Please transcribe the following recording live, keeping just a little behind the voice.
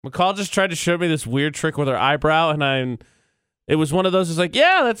McCall just tried to show me this weird trick with her eyebrow, and it was one of those. It's like,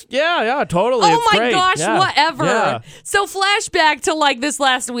 yeah, totally. Oh it's my great. gosh, Yeah. whatever. Yeah. So flashback to like this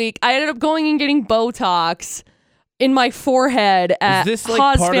last week, I ended up going and getting Botox in my forehead at Is this like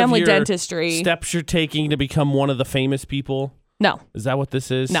Haas part Family of your Dentistry. steps you're taking to become one of the famous people? No. Is that what this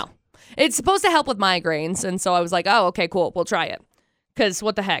is? No. It's supposed to help with migraines, and so I was like, oh, okay, cool, we'll try it. Because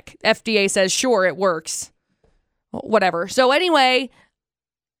what the heck? FDA says, sure, it works. Whatever. So anyway,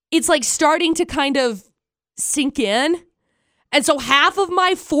 it's like starting to kind of sink in. And so half of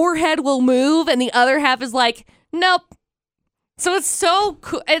my forehead will move, and the other half is like, nope. So it's so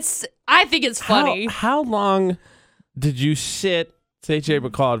cool. I think it's funny. How long did you sit, it's AJ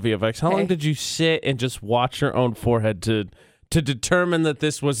McCall at VFX, how long did you sit and just watch your own forehead to determine that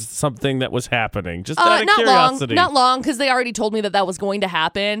this was something that was happening? Just out of curiosity. Not long, because they already told me that was going to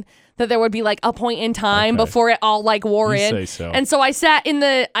happen, that there would be like a point in time before it all like wore in. Say so. And so I sat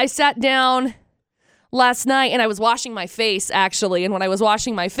down last night and I was washing my face actually. And when I was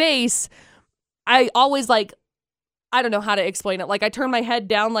washing my face, I always like, I don't know how to explain it. Like I turn my head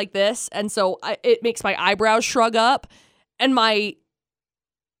down like this. And so it makes my eyebrows shrug up and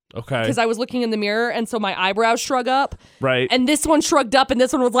because I was looking in the mirror, and so my eyebrows shrug up. Right. And this one shrugged up, and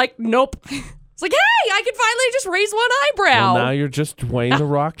this one was like, nope. It's like, hey, I can finally just raise one eyebrow. Well, now you're just Dwayne The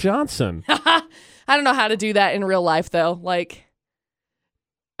Rock Johnson. I don't know how to do that in real life, though. Like,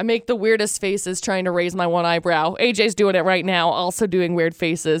 I make the weirdest faces trying to raise my one eyebrow. AJ's doing it right now, also doing weird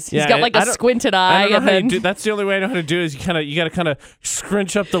faces. He's got like a squinted eye. I don't know how you do. That's the only way I know how to do it is you got to kind of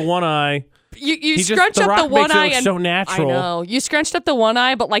scrunch up the one eye. You scrunch up the one eye and so natural. I know. You scrunched up the one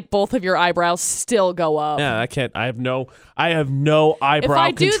eye, but like both of your eyebrows still go up. Yeah, I can't. I have no eyebrow control. If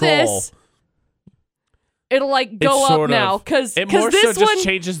I do this, it'll like go up now because this one just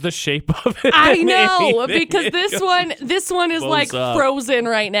changes the shape of it. I know because this one is like frozen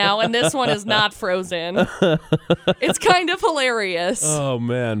right now, and this one is not frozen. It's kind of hilarious. Oh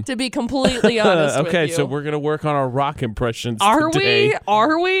man! To be completely honest with you. Okay, so we're gonna work on our rock impressions. Are today.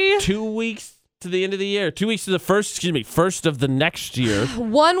 we? 2 weeks to the end of the year. 2 weeks to the first of the next year.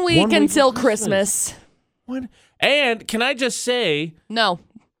 1 week until Christmas. And can I just say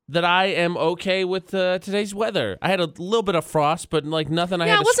that I am okay with today's weather. I had a little bit of frost, but like nothing I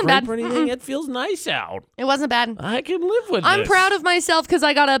had to scrape or anything. It feels nice out. It wasn't bad. I can live with I'm proud of myself because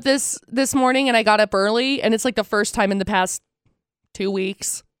I got up this morning and I got up early, and it's like the first time in the past 2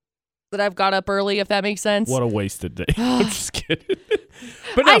 weeks that I've got up early, if that makes sense. What a wasted day. I'm just kidding.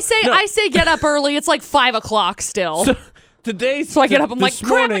 But I say get up early. It's like 5 o'clock still. So I get up, I'm like,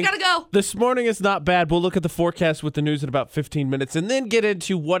 crap, I gotta go. This morning is not bad. We'll look at the forecast with the news in about 15 minutes and then get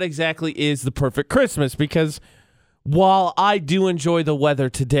into what exactly is the perfect Christmas. Because while I do enjoy the weather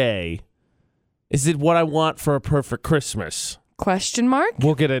today, is it what I want for a perfect Christmas? Question mark?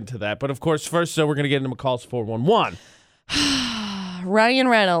 We'll get into that. But of course, first, we're going to get into McCall's 411. Ryan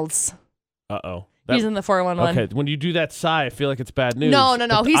Reynolds. Uh-oh. He's in the 411. Okay, when you do that sigh, I feel like it's bad news.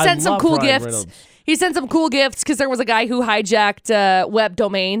 No. He sent some cool gifts. Reynolds. He sent some cool gifts because there was a guy who hijacked web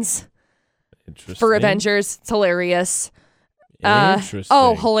domains for Avengers. It's hilarious.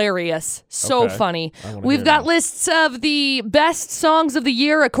 Interesting. Hilarious. So funny. We've got lists of the best songs of the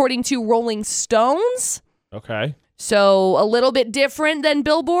year according to Rolling Stones. Okay. So a little bit different than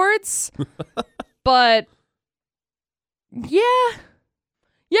Billboard's. But yeah.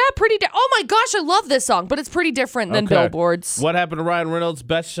 Yeah, oh my gosh, I love this song, but it's pretty different than Billboard's. What happened to Ryan Reynolds'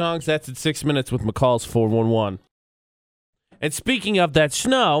 best songs? That's in 6 minutes with McCall's 411. And speaking of that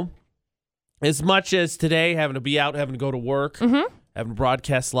snow, as much as today, having to be out, having to go to work, having to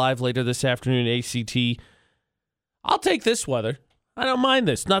broadcast live later this afternoon at ACT, I'll take this weather. I don't mind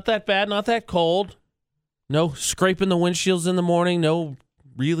this. Not that bad, not that cold. No scraping the windshields in the morning, no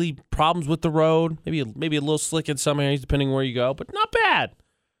really problems with the road. Maybe a little slick in some areas, depending where you go, but not bad.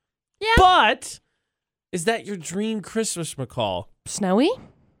 Yeah. But is that your dream Christmas, McCall? Snowy?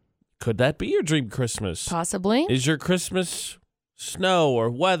 Could that be your dream Christmas? Possibly. Is your Christmas snow or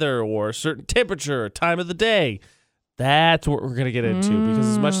weather or a certain temperature or time of the day? That's what we're going to get into because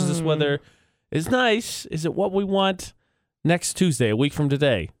as much as this weather is nice, is it what we want next Tuesday, a week from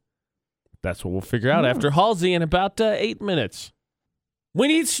today? That's what we'll figure out after Halsey in about 8 minutes. We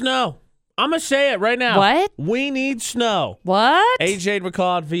need snow. I'm going to say it right now. What? We need snow. What? AJ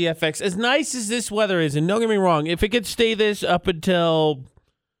McCall at VFX. As nice as this weather is, and don't get me wrong, if it could stay this up until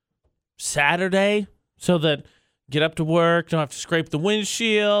Saturday so that get up to work, don't have to scrape the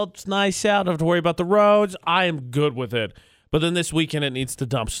windshield, it's nice out, don't have to worry about the roads, I am good with it. But then this weekend it needs to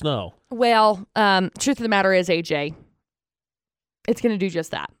dump snow. Well, truth of the matter is, AJ, it's going to do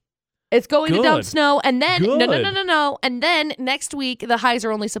just that. It's going to dump Good. snow, and then Good. no. And then next week, the highs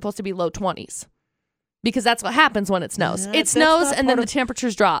are only supposed to be low 20s. Because that's what happens when it snows. Yeah, It that's snows, not and then part the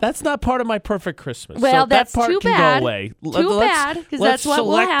temperatures drop. That's not part of my perfect Christmas. Well, so that's that part too can bad. go away. Too bad, because that's what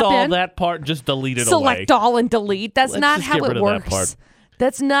will select all happen. that part and just delete it away. Select all and delete. That's Let's not just how get rid it of that works. part.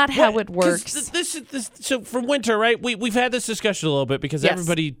 That's not how it 'Cause works. So for winter, right? We've had this discussion a little bit because Yes.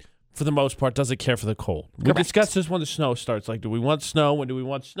 everybody, for the most part, doesn't care for the cold. We Correct. discussed this when the snow starts. Like, do we want snow? When do we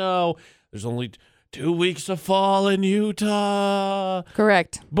want snow? There's only 2 weeks of fall in Utah.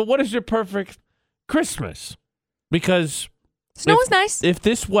 Correct. But what is your perfect Christmas? Because Snow is nice. if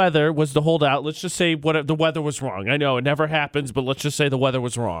this weather was to hold out, let's just say the weather was wrong. I know it never happens, but let's just say the weather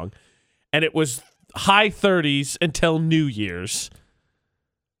was wrong. And it was high 30s until New Year's.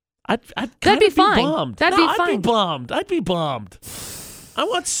 I'd That'd be fine. bummed. That'd No, be I'd fine. be bummed. I'd be bummed. I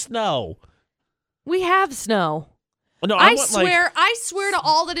want snow. We have snow. No, I want, swear to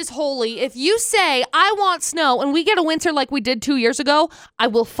all that is holy, if you say, I want snow, and we get a winter like we did 2 years ago, I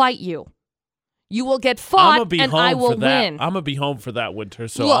will fight you. You will get I'm fought, gonna be and home I will for that. win. I'm gonna be home for that winter,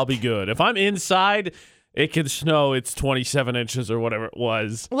 so Look. I'll be good. If I'm inside, it can snow. It's 27 inches or whatever it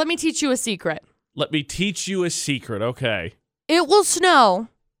was. Let me teach you a secret. Let me teach you a secret. Okay. It will snow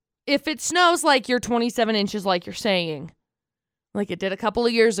if it snows like you're 27 inches, like you're saying, like it did a couple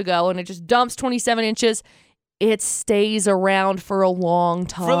of years ago, and it just dumps 27 inches. It stays around for a long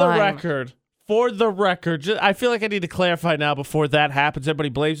time. For the record, I feel like I need to clarify now before that happens. Everybody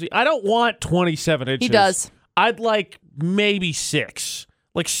blames me. I don't want 27 inches. He does. I'd like maybe 6.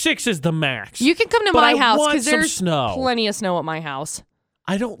 Like 6 is the max. You can come to But my I house want because some there's snow. plenty of snow at my house.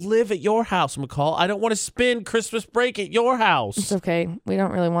 I don't live at your house, McCall. I don't want to spend Christmas break at your house. It's okay. We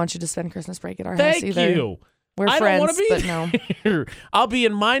don't really want you to spend Christmas break at our house Thank either. you. We're I friends, don't want to be but no. here. I'll be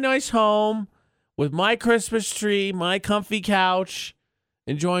in my nice home with my Christmas tree, my comfy couch,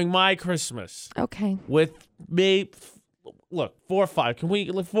 enjoying my Christmas. Okay. With me, look, 4 or 5. Can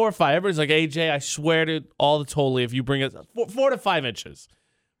we, 4 or 5? Everybody's like, AJ, I swear to all that's holy, if you bring it 4 to 5 inches.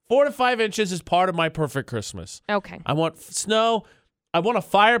 4 to 5 inches is part of my perfect Christmas. Okay. I want snow. I want a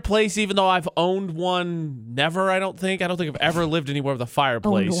fireplace, even though I've owned one never, I don't think. I don't think I've ever lived anywhere with a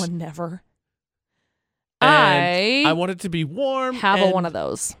fireplace. Owned one never. And I want it to be warm. Have one of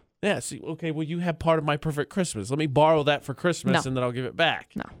those. Yeah, see, okay, well, you have part of my perfect Christmas. Let me borrow that for Christmas, No. and then I'll give it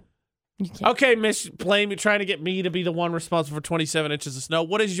back. No. You can't. Okay, Miss Blame, you're trying to get me to be the one responsible for 27 inches of snow.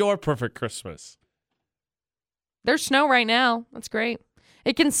 What is your perfect Christmas? There's snow right now. That's great.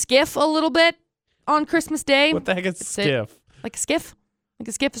 It can skiff a little bit on Christmas Day. What the heck is skiff? Like a skiff? Like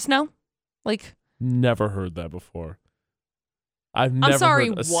a skiff of snow? Like, Never heard that before. I've never sorry,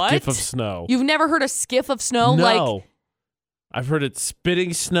 heard a what? skiff of snow. you've never heard a skiff of snow? No. Like, I've heard it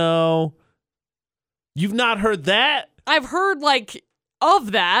spitting snow. You've not heard that? I've heard like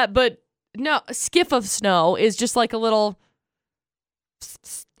of that, but no, a skiff of snow is just like a little,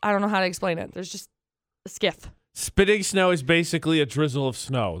 I don't know how to explain it. There's just a skiff. Spitting snow is basically a drizzle of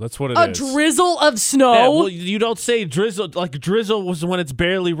snow. That's what it A is. drizzle of snow? Yeah, well, you don't say drizzle. Like drizzle was when it's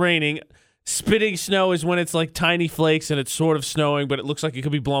barely raining. Spitting snow is when it's like tiny flakes and it's sort of snowing, but it looks like it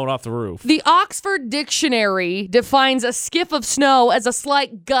could be blown off the roof. The Oxford Dictionary defines a skiff of snow as a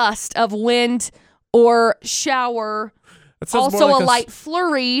slight gust of wind or shower. That sounds Also more like a light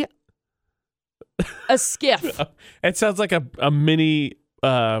flurry. A skiff. It sounds like a mini.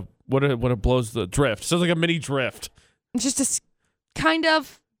 What it blows the drift. Sounds like a mini drift. Just kind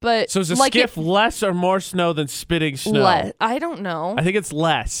of, but So is a like skiff less or more snow than spitting snow? I don't know. I think it's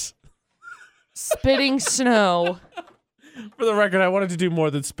less. Spitting snow. For the record, I wanted to do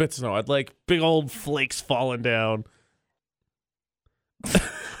more than spit snow. I'd like big old flakes falling down.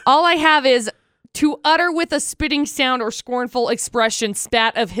 All I have is to utter with a spitting sound or scornful expression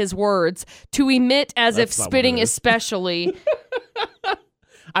spat of his words, to emit as That's if not what spitting it is. especially,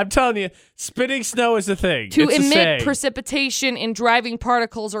 I'm telling you, spitting snow is a thing. to It's a emit saying. precipitation in driving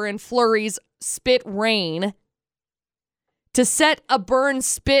particles or in flurries, spit rain, to set a burn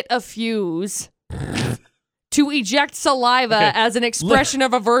spit a fuse, to eject saliva Okay. as an expression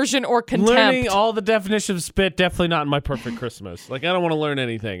of aversion or contempt. Learning all the definitions of spit, definitely not in my perfect Christmas. Like, I don't want to learn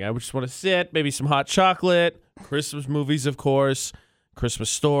anything. I just want to sit, maybe some hot chocolate, Christmas movies, of course, Christmas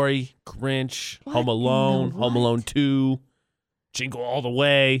Story, Grinch, What Home Alone, in the Home what? Alone 2, Jingle All the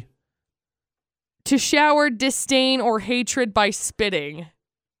Way. To shower disdain or hatred by spitting.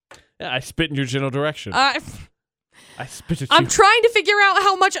 Yeah, I spit in your general direction. I spit at you. I'm trying to figure out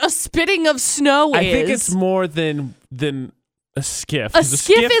how much a spitting of snow is. I think it's more than a skiff. A 'Cause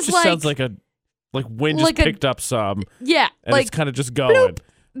skiff is just sounds like wind like just a- picked up some, yeah, and like it's kind of just going. bloop.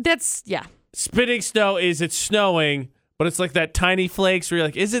 That's yeah. Spitting snow is it's snowing, but it's like that tiny flakes where you're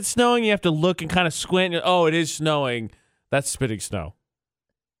like, is it snowing? You have to look and kind of squint. Oh, it is snowing. That's spitting snow.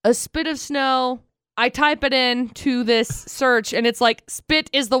 A spit of snow. I type it in to this search, and it's like,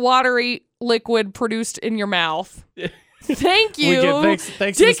 spit is the watery liquid produced in your mouth. Thank you.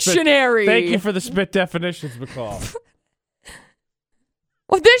 Thanks Dictionary. Thank you for the spit definitions, McCall.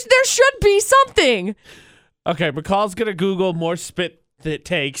 Well, there should be something. Okay, McCall's going to Google more spit that it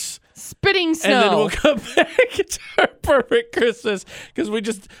takes. Spitting snow. And then we'll come back to our perfect Christmas because we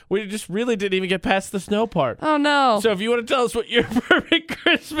just really didn't even get past the snow part. Oh, no. So if you want to tell us what your perfect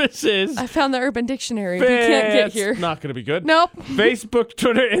Christmas is. I found the Urban Dictionary. We can't get here. Not going to be good. Nope. Facebook,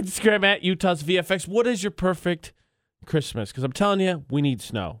 Twitter, Instagram at Utah's VFX. What is your perfect Christmas? Because I'm telling you, we need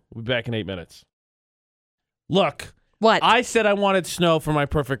snow. We'll be back in 8 minutes. Look. What? I said I wanted snow for my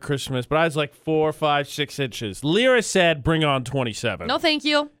perfect Christmas, but I was like 4, 5, 6 inches. Lyra said, bring on 27. No, thank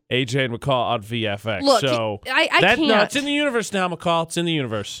you. AJ and McCall on VFX. Look, so I can't. No, it's in the universe now, McCall. It's in the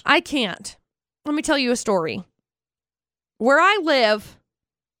universe. I can't. Let me tell you a story. Where I live,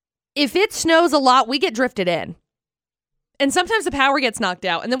 if it snows a lot, we get drifted in. And sometimes the power gets knocked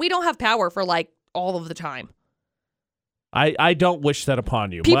out, and then we don't have power for like all of the time. I don't wish that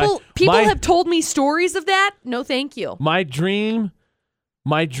upon you. People have told me stories of that. No, thank you. My dream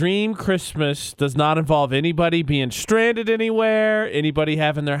Christmas does not involve anybody being stranded anywhere, anybody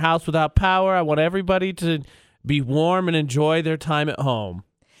having their house without power. I want everybody to be warm and enjoy their time at home.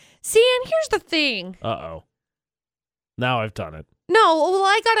 See, and here's the thing. Uh-oh. Now I've done it. No, well,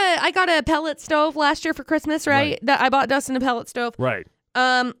 I got a pellet stove last year for Christmas, right? That I bought Dustin a pellet stove. Right.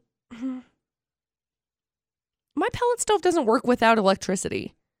 My pellet stove doesn't work without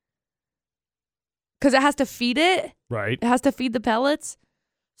electricity. Because it has to feed it. Right. It has to feed the pellets.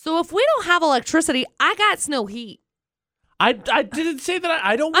 So if we don't have electricity, I got snow heat. I didn't say that.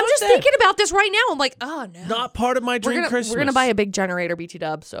 I don't want I'm just thinking about this right now. I'm like, oh, no. Not part of my dream Christmas. We're going to buy a big generator, BT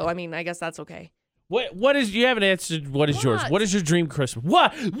Dub. So, I mean, I guess that's okay. What is, you haven't answered what is yours. What is your dream Christmas?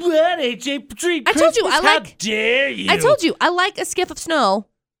 What AJ, dream Christmas? I told you, How dare you? I told you, I like a skiff of snow.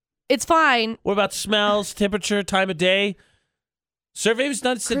 It's fine. What about smells, temperature, time of day? Survey was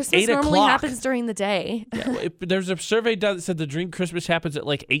done since Christmas 8 o'clock. normally happens during the day. Yeah, there's a survey done that said the dream Christmas happens at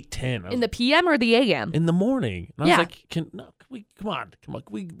like 8:10. In the PM or the AM? In the morning. And I Yeah. was like, come on.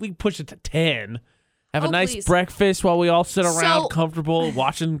 We push it to 10. Have a nice please. breakfast while we all sit around comfortable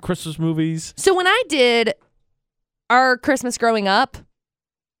watching Christmas movies. So when I did our Christmas growing up,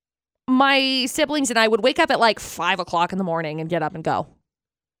 my siblings and I would wake up at like 5 o'clock in the morning and get up and go.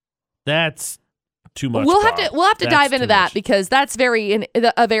 That's too much. We'll have to dive into that much. because that's very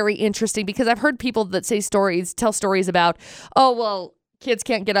interesting. Because I've heard people that tell stories about, oh well, kids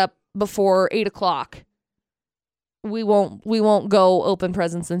can't get up before 8 o'clock. We won't go open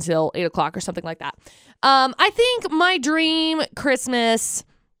presents until 8 o'clock or something like that. I think my dream Christmas.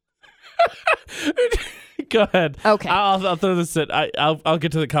 Go ahead. Okay. I'll throw this in. I'll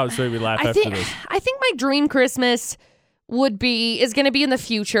get to the comments so we laugh after this. I think my dream Christmas is going to be in the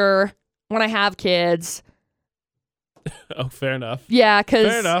future when I have kids. Oh, fair enough. Yeah,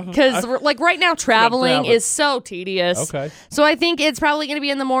 because like right now traveling is so tedious. Okay. So I think it's probably going to be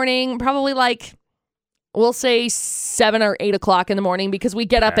in the morning, probably like we'll say 7 or 8 o'clock in the morning because we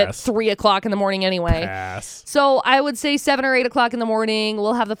get up at 3 o'clock in the morning anyway. Pass. So I would say 7 or 8 o'clock in the morning.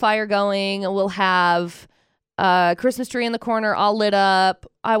 We'll have the fire going. We'll have a Christmas tree in the corner all lit up.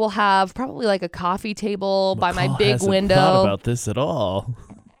 I will have probably like a coffee table by my big window. Thought about this at all.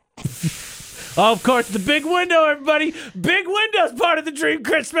 Oh, of course, the big window, everybody. Big window's part of the dream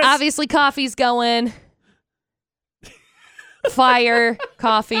Christmas. Obviously, coffee's going. Fire,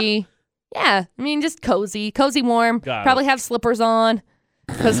 coffee. Yeah, I mean, just cozy warm. Probably have slippers on.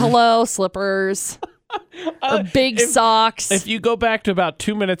 Because, hello, slippers. Or big socks. If you go back to about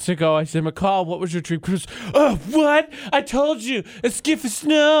 2 minutes ago, I said, McCall, what was your dream Christmas? Oh, what? I told you. A skiff of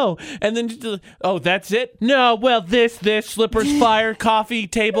snow. And then, oh, that's it? No, well, this, slippers, fire, coffee,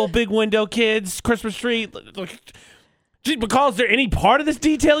 table, big window, kids, Christmas tree. Gee, McCall, is there any part of this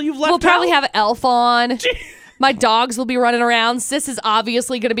detail you've left out? We'll probably have an elf on. My dogs will be running around. Sis is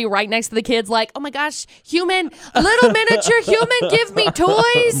obviously going to be right next to the kids like, oh my gosh, little miniature human, give me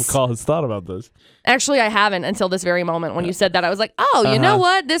toys. McCall has thought about this. Actually, I haven't until this very moment. When you said that, I was like, oh, you know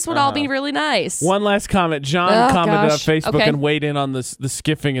what? This would all be really nice. One last comment. John commented on Facebook and weighed in on the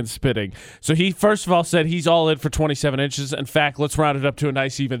skiffing and spitting. So he, first of all, said he's all in for 27 inches. In fact, let's round it up to a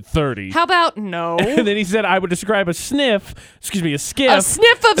nice even 30. How about no? And then he said, I would describe a skiff. A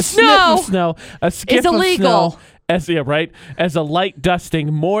sniff of snow. A skiff is illegal. of snow as a light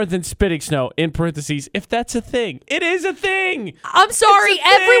dusting more than spitting snow, in parentheses, if that's a thing. It is a thing. I'm sorry.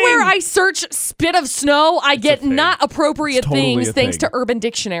 Everywhere I search spit of snow, I get not appropriate things thanks to Urban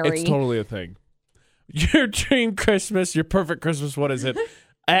Dictionary. It's totally a thing. Your dream Christmas, your perfect Christmas, what is it?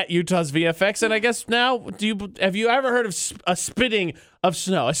 At Utah's VFX. And I guess now, have you ever heard of a spitting of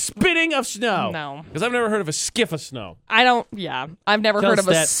snow? A spitting of snow? No. Because I've never heard of a skiff of snow. I've never heard of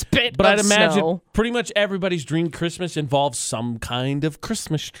a spit but of I'd imagine snow. pretty much everybody's dream Christmas involves some kind of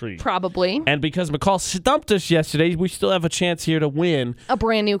Christmas tree. Probably. And because McCall stumped us yesterday, we still have a chance here to win A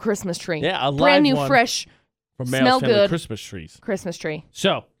brand new Christmas tree. Yeah, a brand live new, one fresh, from smell Merrill's Family good Christmas trees. Christmas tree.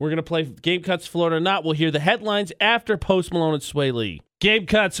 So we're going to play Game Cuts Florida or Not. We'll hear the headlines after Post Malone and Sway Lee. Game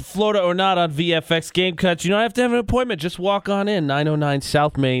Cuts Florida or Not on VFX. Game Cuts, you don't have to have an appointment. Just walk on in. 909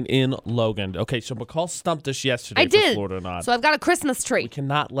 South Main in Logan. Okay, so McCall stumped us yesterday for Florida or Not. So I've got a Christmas tree. We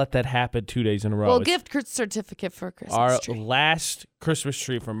cannot let that happen 2 days in a row. Well, gift certificate for a Christmas tree. Our last Christmas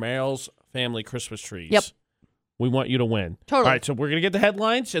tree from Merrill's Family Christmas Trees. Yep. We want you to win. Totally. All right, so we're going to get the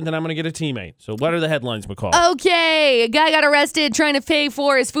headlines, and then I'm going to get a teammate. So what are the headlines, McCall? Okay. A guy got arrested trying to pay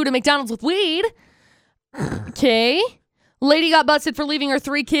for his food at McDonald's with weed. Okay. Lady got busted for leaving her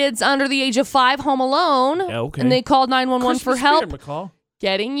 3 kids under the age of 5 home alone. Yeah, okay. And they called 911 for help Spirit, McCall.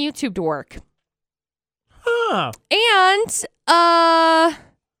 getting YouTube to work. Huh. And, That's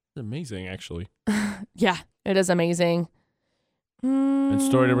amazing, actually. yeah, it is amazing. And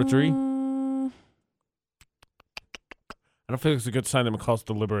story number 3? I don't feel like it's a good sign that McCall's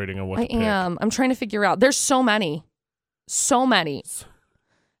deliberating on what to pick. I am. I'm trying to figure out. There's so many. So many.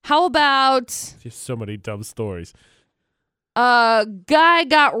 How about... Just so many dumb stories. A guy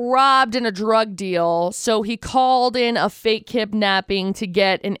got robbed in a drug deal, so he called in a fake kidnapping to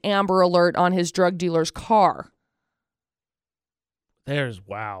get an Amber Alert on his drug dealer's car. There's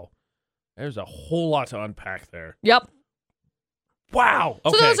a whole lot to unpack there. Yep. Wow.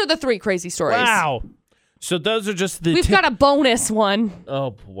 Okay. So those are the 3 crazy stories. Wow. So those are just the We've got a bonus one. Oh,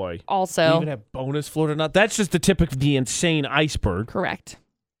 boy. Also. We even have bonus Florida Not. That's just the tip of the insane iceberg. Correct.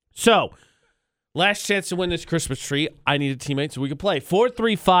 So, last chance to win this Christmas tree. I need a teammate so we can play.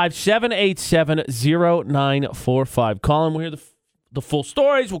 435-787-0945. Call in. We'll hear the full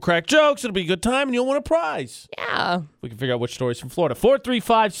stories. We'll crack jokes. It'll be a good time, and you'll win a prize. Yeah. We can figure out which stories from Florida.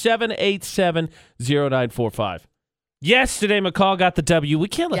 435-787-0945. Yesterday, McCall got the W. We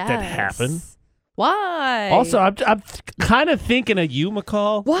can't let that happen. Why? Also, I'm kind of thinking of you,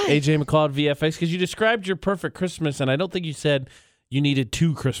 McCall. Why? AJ McCall at VFX, because you described your perfect Christmas, and I don't think you said you needed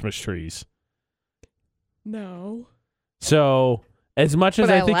 2 Christmas trees. No. So, as much as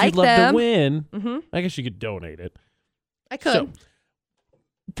I think like you'd love them. to win, I guess you could donate it. I could. So,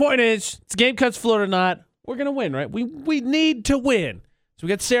 point is, it's Game Cuts Florida or Not. We're going to win, right? We need to win. So, we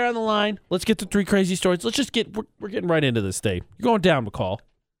got Sarah on the line. Let's get the 3 crazy stories. Let's just we're getting right into this day. You're going down, McCall.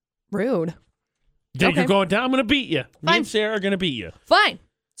 Rude. Yeah, Okay. You're going down. I'm going to beat you. Me Fine. and Sarah are going to beat you. Fine.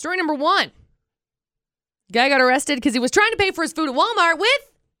 Story number 1. Guy got arrested because he was trying to pay for his food at Walmart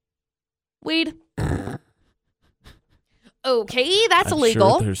with weed. Okay, that's I'm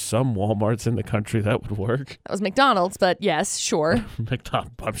illegal. Sure there's some Walmarts in the country that would work. That was McDonald's, but yes, sure.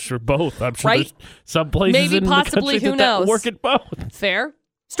 McDonald's, I'm sure both. I'm sure Right? there's some places Maybe, in possibly, the country who that knows? work at both. Fair.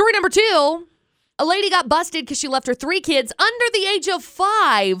 Story number 2. A lady got busted because she left her 3 kids under the age of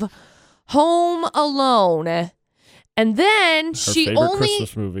 5 home alone. And then Her she favorite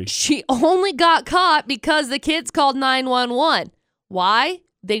Christmas movie. got caught because the kids called 911. Why?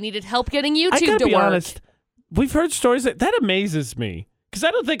 They needed help getting YouTube I gotta to be work. honest. We've heard stories that amazes me because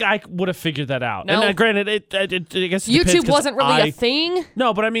I don't think I would have figured that out. No. And granted, I guess it depends YouTube 'cause wasn't really a thing.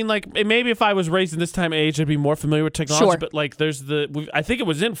 No, but I mean, like maybe if I was raised in this time of age, I'd be more familiar with technology. Sure. But like, I think it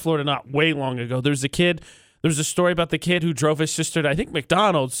was in Florida not way long ago. There's a story about the kid who drove his sister to I think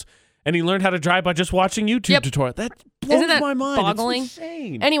McDonald's. And he learned how to drive by just watching YouTube tutorial. That blows Isn't that my mind. boggling? It's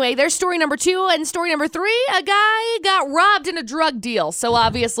insane. Anyway, there's story number 2. And story number 3, a guy got robbed in a drug deal. So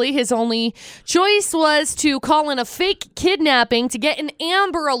obviously his only choice was to call in a fake kidnapping to get an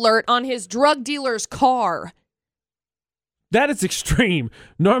Amber Alert on his drug dealer's car. That is extreme.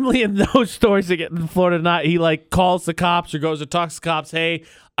 Normally in those stories that get in Florida not, he like calls the cops or goes and talks to cops. Hey,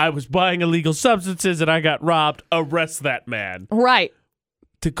 I was buying illegal substances and I got robbed. Arrest that man. Right.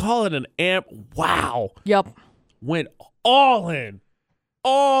 To call it an amp, wow. Yep. Went all in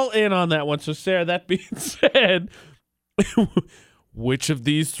on that one. So, Sarah, that being said, which of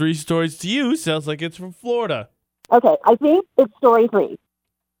these 3 stories to you sounds like it's from Florida? Okay, I think it's story 3.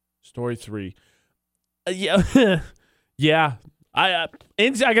 Story 3. Yeah. Yeah. I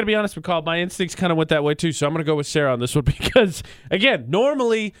got to be honest, McCall, my instincts kind of went that way too, so I'm going to go with Sarah on this one because, again,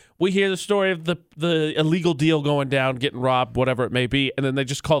 normally we hear the story of the illegal deal going down, getting robbed, whatever it may be, and then they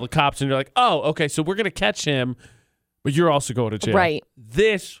just call the cops and you're like, oh, okay, so we're going to catch him, but you're also going to jail. Right.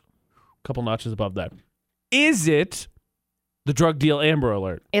 This, a couple notches above that. Is it the drug deal Amber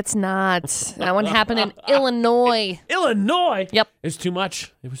Alert? It's not. That one happened in Illinois. Illinois? Yep. It's too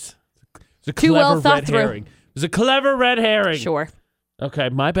much. It was a Too clever well thought red through. herring. It was a clever red herring. Sure. Okay,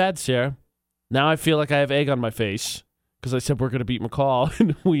 my bad, Sarah. Now I feel like I have egg on my face because I said we're going to beat McCall,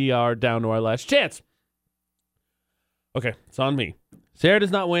 and we are down to our last chance. Okay, it's on me. Sarah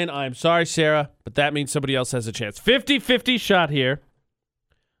does not win. I'm sorry, Sarah, but that means somebody else has a chance. 50-50 shot here.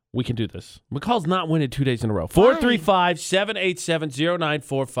 We can do this. McCall's not winning 2 days in a row.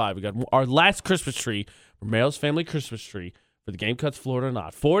 435-787-0945. We got our last Christmas tree, Romero's Family Christmas tree, for the Game Cuts Florida or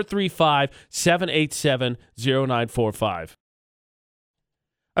not. 435-787-0945.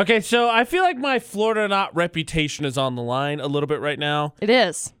 Okay, so I feel like my Florida or not reputation is on the line a little bit right now. It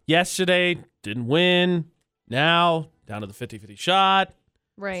is. Yesterday, didn't win. Now, down to the 50-50 shot.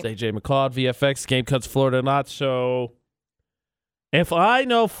 Right. It's AJ McCall at VFX, Game Cuts Florida or not. So if I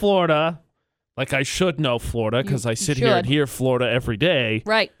know Florida, like I should know Florida because I sit here and hear Florida every day.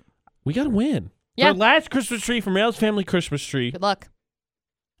 Right. We got to win. Yeah. Our last Christmas tree from Romero's Family Christmas tree. Good luck.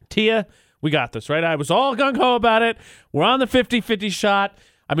 Tia, we got this, right? I was all gung-ho about it. We're on the 50-50 shot.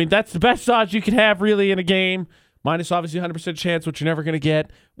 I mean, that's the best odds you can have, really, in a game. Minus, obviously, 100% chance, which you're never going to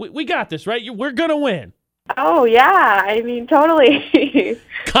get. We got this, right? We're going to win. Oh, yeah. I mean, totally.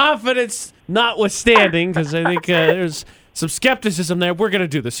 Confidence notwithstanding, because I think there's some skepticism there. We're going to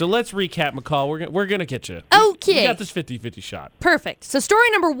do this. So let's recap, McCall. We're going to get you. Okay. We got this 50-50 shot. Perfect. So story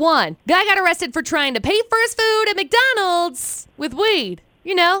number 1. Guy got arrested for trying to pay for his food at McDonald's with weed.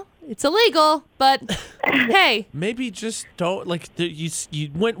 You know, it's illegal, but hey. Maybe just don't, like, you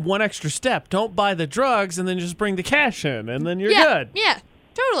went one extra step. Don't buy the drugs and then just bring the cash in, and then you're good. Yeah,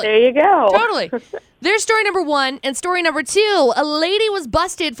 totally. There you go. Totally. There's story number 1. And story number 2, a lady was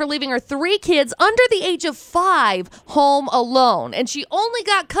busted for leaving her 3 kids under the age of 5 home alone. And she only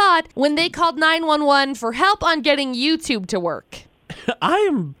got caught when they called 911 for help on getting YouTube to work. I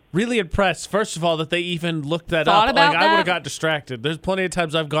am really impressed, first of all, that they even looked that Thought up. about I would that? have got distracted. There's plenty of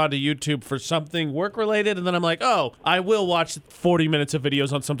times I've gone to YouTube for something work-related, and then I'm like, oh, I will watch 40 minutes of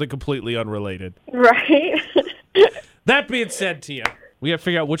videos on something completely unrelated. Right. That being said, Tia, we got to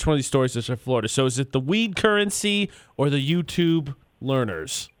figure out which one of these stories is for Florida. So is it the weed currency or the YouTube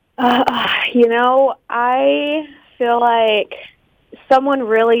learners? You know, I feel like someone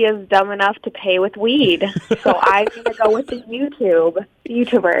really is dumb enough to pay with weed. So I'm going to go with the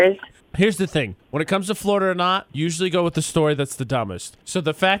YouTubers. Here's the thing. When it comes to Florida or not, usually go with the story that's the dumbest. So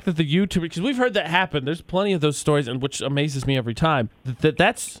the fact that the YouTuber, because we've heard that happen, there's plenty of those stories, and which amazes me every time,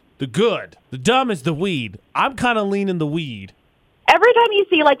 that's the good. The dumb is the weed. I'm kind of leaning the weed. Every time you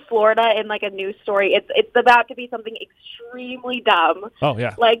see, like, Florida in, like, a news story, it's about to be something extremely dumb. Oh,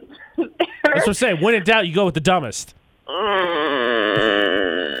 yeah. Like, That's what I'm saying. When in doubt, you go with the dumbest.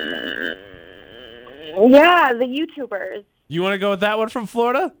 Yeah, the YouTubers. You want to go with that one from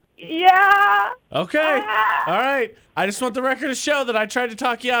Florida? Yeah. Okay. All right. I just want the record to show that I tried to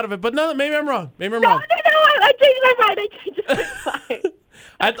talk you out of it. But no, maybe I'm wrong. No, I changed my mind.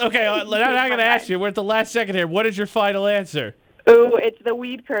 Okay, now I'm going to ask you. We're at the last second here. What is your final answer? Ooh, it's the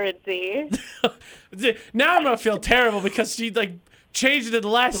weed currency. Now I'm going to feel terrible because she, like, changed it at the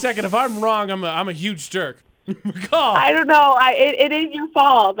last second. If I'm wrong, I'm a huge jerk. I don't know. It is your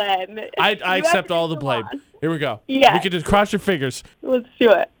fault then. I accept all the blame. Here we go. Yeah. We can just cross your fingers. Let's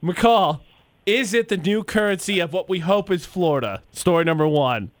do it. McCall, is it the new currency of what we hope is Florida? Story number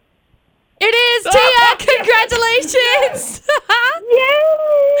 1. It is, Tia! Congratulations! Yay!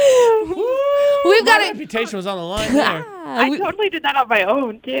 We've got My it. reputation was on the line there. I totally did that on my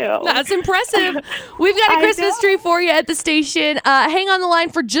own, too. That's impressive. We've got a Christmas tree for you at the station. Hang on the line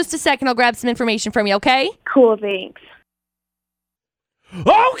for just a second. I'll grab some information from you, okay? Cool, thanks.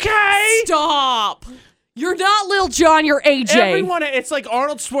 Okay! Stop! You're not Lil Jon, you're AJ. Everyone, it's like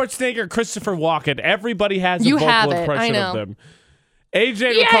Arnold Schwarzenegger, Christopher Walken. Everybody has a You vocal have it, impression I of know. them.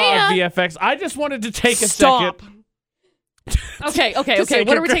 AJ McCall at VFX. I just wanted to take a Stop. second. Okay. say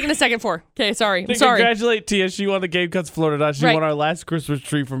What are we taking a second for? Okay, sorry. I'm sorry. Congratulate Tia. She won the Game Cuts Florida. She won our last Christmas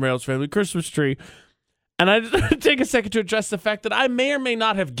tree from Romero's Family Christmas tree. And I just want to take a second to address the fact that I may or may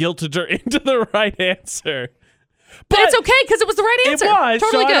not have guilted her into the right answer. But it's okay because it was the right answer. It was.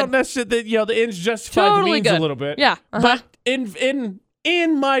 Totally so good. I don't necessarily, the ends justify the means good. a little bit. Yeah. But in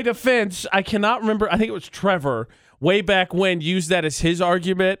my defense, I cannot remember. I think it was Trevor way back when used that as his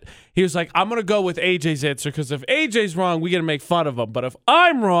argument. He was like, I'm going to go with AJ's answer because if AJ's wrong, we got to make fun of him. But if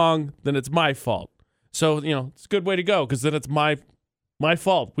I'm wrong, then it's my fault. So, it's a good way to go because then it's my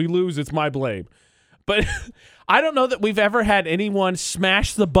fault. We lose, it's my blame. But I don't know that we've ever had anyone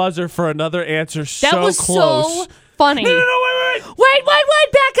smash the buzzer for another answer that was close. So funny. No, wait. Wait.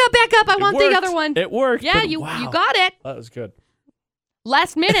 Back up. I want worked. the other one. It worked. Yeah, but you wow. got it. That was good.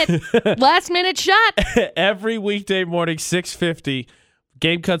 Last minute shot. Every weekday morning, 6:50.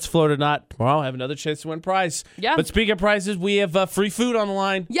 Game cuts float or not. Tomorrow I have another chance to win a prize. Yeah. But speaking of prizes, we have free food on the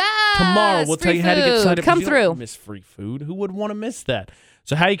line. Yes, Tomorrow we'll tell you how to get signed up. Come You through. don't miss free food. Who would want to miss that?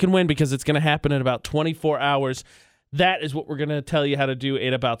 So how you can win, because it's going to happen in about 24 hours. That is what we're going to tell you how to do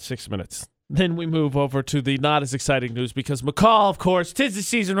in about 6 minutes. Then we move over to the not as exciting news because McCall, of course, 'tis the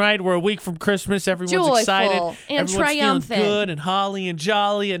season, right? We're a week from Christmas. Everyone's Joyful excited. and Everyone's triumphant. feeling good and holly and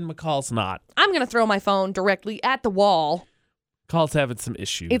jolly, and McCall's not. I'm going to throw my phone directly at the wall. McCall's having some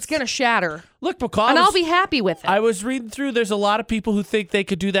issues. It's going to shatter. Look, McCall. And I'll be happy with it. I was reading through. There's a lot of people who think they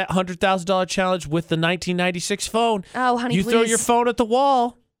could do that $100,000 challenge with the 1996 phone. Oh, honey, you please. throw your phone at the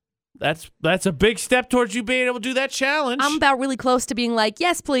wall. That's a big step towards you being able to do that challenge. I'm about really close to being like,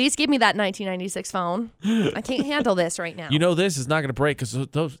 yes, please, give me that 1996 phone. I can't handle this right now. This is not going to break because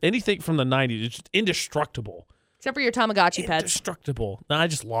anything from the 90s is just indestructible. Except for your Tamagotchi pets. Indestructible. No, I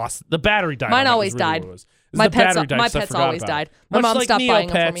just lost. The battery died. Mine on that always was really died. what it was. My The battery pets, died, my so I pets forgot always about died. it. My Much mom like stopped buying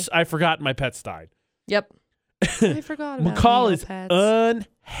them for me. Neopets, I forgot my pets died. Yep. I forgot about McCall is Neopets.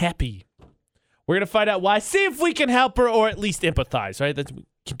 unhappy. We're going to find out why. See if we can help her or at least empathize, right? We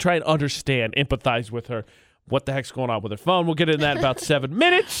can try and understand, empathize with her. What the heck's going on with her phone? We'll get into that in about 7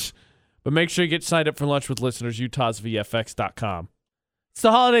 minutes. But make sure you get signed up for lunch with listeners, utahsvfx.com. It's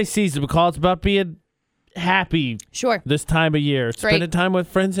the holiday season, McCall. It's about being happy Sure. this time of year. Spending time with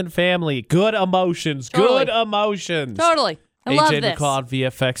friends and family. Good emotions. Totally. Good emotions. Totally. I love AJ this. McCall on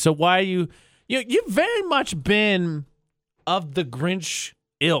VFX. So why are you've very much been of the Grinch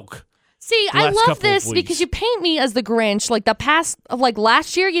ilk. See, the I last love couple of this weeks. because you paint me as the Grinch. Like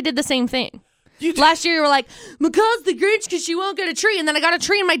last year, you did the same thing. Last year, you were like, McCall's the Grinch because she won't get a tree. And then I got a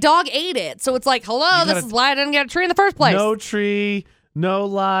tree and my dog ate it. So it's like, hello, this is why I didn't get a tree in the first place. No tree, no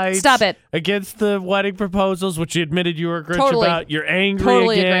lights. Stop it. Against the wedding proposals, which you admitted you were a Grinch Totally. about. You're angry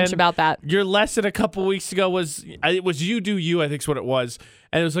Totally again. a Grinch about that. Your lesson a couple weeks ago was you do you, I think is what it was.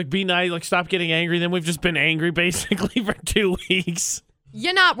 And it was like, be nice, like stop getting angry. Then we've just been angry basically for 2 weeks.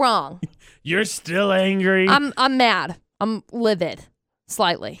 You're not wrong. You're still angry. I'm mad. I'm livid.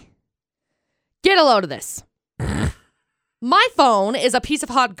 Slightly. Get a load of this. My phone is a piece of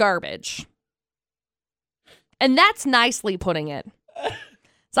hot garbage. And that's nicely putting it.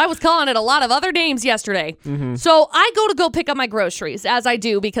 So I was calling it a lot of other names yesterday. Mm-hmm. So I go pick up my groceries, as I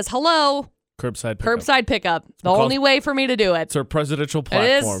do, because Curbside pickup. The only way for me to do it. It's our presidential It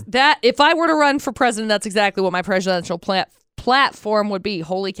platform. is that if I were to run for president, that's exactly what my presidential platform would be.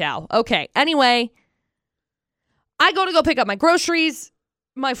 Holy cow. Okay. Anyway, I go pick up my groceries.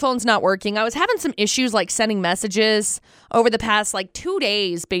 My phone's not working. I was having some issues like sending messages over the past 2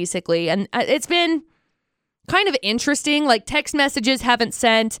 days, basically. And it's been kind of interesting. Like text messages haven't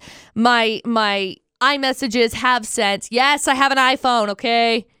sent. My iMessages have sent. Yes, I have an iPhone,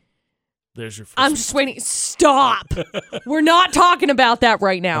 okay? There's your first. I'm just waiting. Stop. We're not talking about that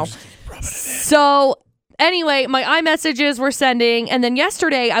right now. So anyway, my iMessages were sending. And then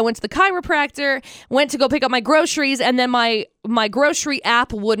yesterday I went to the chiropractor, went to go pick up my groceries, and then my grocery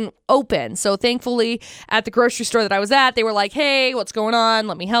app wouldn't open. So thankfully at the grocery store that I was at, they were like, hey, what's going on?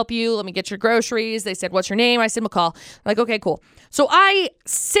 Let me help you. Let me get your groceries. They said, what's your name? I said, McCall. I'm like, okay, cool. So I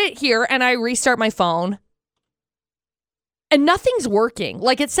sit here and I restart my phone. And nothing's working.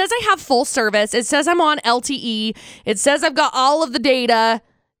 Like it says I have full service. It says I'm on LTE. It says I've got all of the data.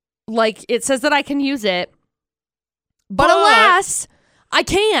 Like it says that I can use it. But alas, I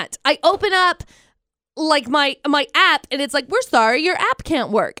can't. I open up like my app and it's like, we're sorry, your app can't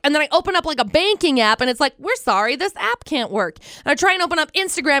work. And then I open up like a banking app and it's like, we're sorry, this app can't work. And I try and open up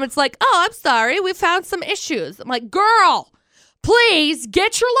Instagram. It's like, oh, I'm sorry, we found some issues. I'm like, girl, please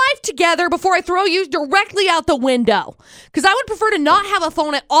get your life together before I throw you directly out the window. Because I would prefer to not have a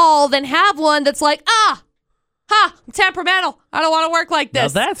phone at all than have one that's like, I'm temperamental. I don't want to work like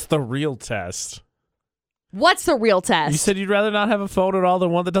this. Now that's the real test. What's the real test? You said you'd rather not have a phone at all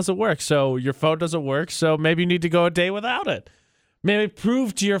than one that doesn't work. So your phone doesn't work. So maybe you need to go a day without it. Maybe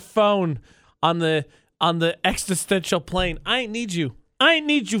prove to your phone on the existential plane, I ain't need you. I ain't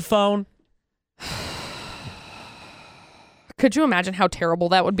need you, phone. Could you imagine how terrible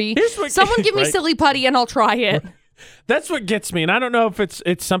that would be? Someone give me silly putty and I'll try it. That's what gets me. And I don't know if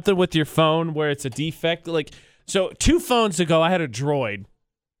it's something with your phone where it's a defect. Like So 2 phones ago, I had a Droid.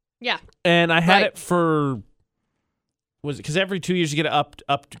 Yeah. And I had it for, was it because every 2 years you get an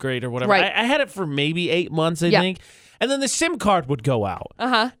upgrade or whatever. Right. I had it for maybe 8 months, I think. And then the SIM card would go out.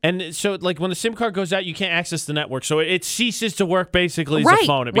 And so, like, when the SIM card goes out, you can't access the network. So it ceases to work basically as a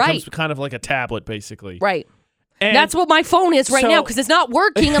phone. It becomes kind of like a tablet, basically. Right. And that's what my phone is right now because it's not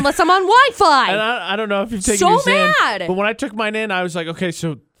working unless I'm on Wi-Fi. And I don't know if you've taken yours mad. in. But when I took mine in, I was like, okay,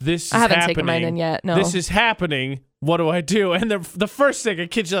 so this is happening. I haven't happening. taken mine in yet, no. This is happening. What do I do? And the first thing, I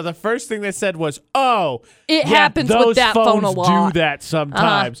kid you not, the first thing they said was, it happens with that phone a lot. Those phones do that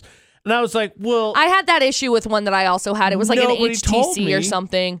sometimes. And I was like, well. I had that issue with one that I also had. It was like an HTC or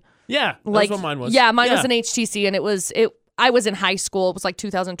something. Yeah, that's what mine was. Yeah, mine was an HTC, and I was in high school. It was like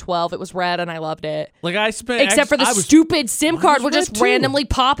 2012. It was red, and I loved it. Like I spent, except for the stupid SIM card would just randomly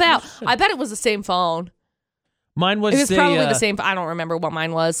pop out. I bet it was the same phone. Mine was. It was probably the same. I don't remember what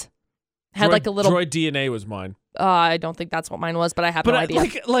mine was. Had like a little Droid DNA was mine. I don't think that's what mine was, but I have no idea.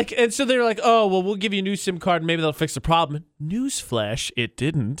 And so they were like, oh, well, we'll give you a new SIM card. Maybe they'll fix the problem. Newsflash, it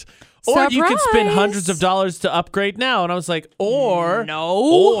didn't. Or you could spend hundreds of dollars to upgrade now. And I was like, or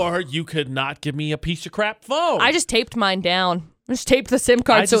you could not give me a piece of crap phone. I just taped mine down. I just taped the SIM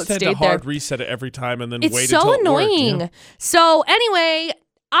card so it stayed there. I just had to hard reset it every time and then wait until it worked. It's so annoying. So anyway,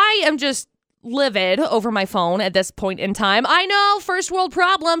 I am just livid over my phone at this point in time. I know, first world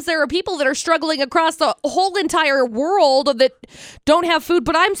problems. There are people that are struggling across the whole entire world that don't have food,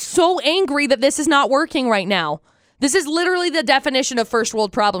 but I'm so angry that this is not working right now. This is literally the definition of first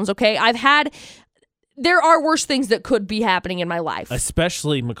world problems, okay? There are worse things that could be happening in my life.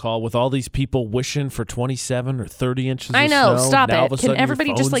 Especially, McCall, with all these people wishing for 27 or 30 inches of snow. I know, stop now, it. Can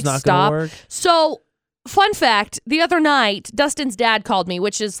everybody just stop? So, fun fact, the other night, Dustin's dad called me,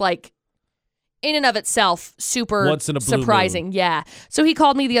 which is like, in and of itself, super once in a blue surprising. Moon. Yeah. So he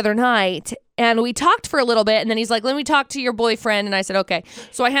called me the other night and we talked for a little bit and then he's like, let me talk to your boyfriend. And I said, okay.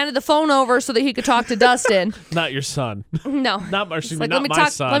 So I handed the phone over so that he could talk to Dustin. Not your son. No. Not my son. Let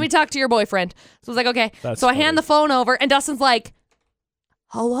me talk to your boyfriend. So I was like, okay. So I hand the phone over and Dustin's like,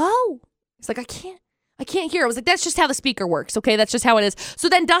 hello? He's like, I can't hear. I was like, that's just how the speaker works. Okay. That's just how it is. So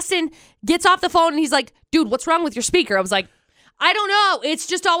then Dustin gets off the phone and he's like, dude, what's wrong with your speaker? I was like, I don't know. It's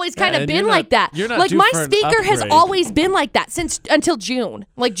just always kind of been like that. Like my speaker has always been like that until June.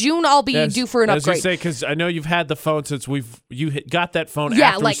 Like June, I'll be due for an upgrade. As you say, because I know you've had the phone since you got that phone.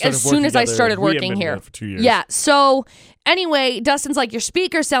 Yeah, after like as soon as I started working here. For 2 years. Yeah. So anyway, Dustin's like, your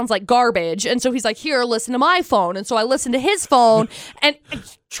speaker sounds like garbage, and so he's like, here, listen to my phone. And so I listened to his phone, and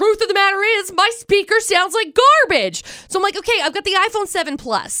truth of the matter is, my speaker sounds like garbage. So I'm like, okay, I've got the iPhone 7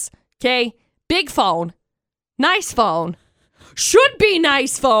 Plus. Okay, big phone, nice phone. Should be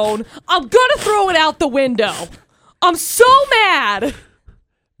nice phone. I'm gonna throw it out the window. I'm so mad.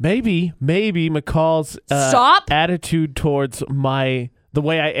 Maybe McCall's attitude towards the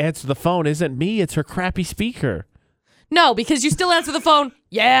way I answer the phone isn't me. It's her crappy speaker. No, because you still answer the phone.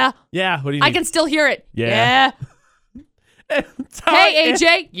 Yeah. Yeah. What do you? I can still hear it. Yeah. Hey,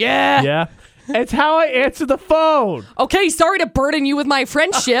 AJ. Yeah. Yeah. It's how I answer the phone. Okay, sorry to burden you with my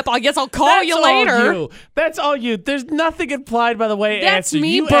friendship. I guess I'll call you later. That's all you. There's nothing implied by the way I answer. That's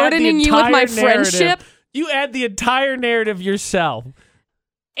me burdening you with my friendship. You add the entire narrative yourself.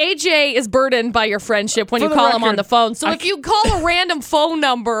 AJ is burdened by your friendship when you call him on the phone. So if you call a random phone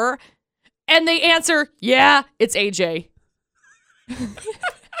number and they answer, yeah, it's AJ.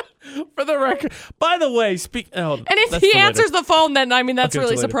 For the record. By the way, and if he answers the phone, then that's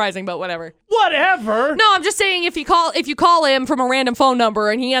really surprising, but whatever. Whatever. No, I'm just saying if you call him from a random phone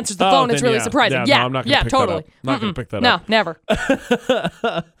number and he answers the phone, it's really surprising. Yeah, no, I'm not gonna pick totally. That up. Not going to pick that up. up. No,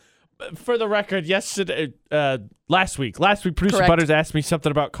 never. For the record, yesterday, last week, Producer Butters asked me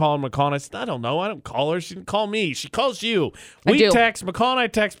something about calling McCall, and I said, I don't know. I don't call her. She didn't call me. She calls you. We text. McCall and I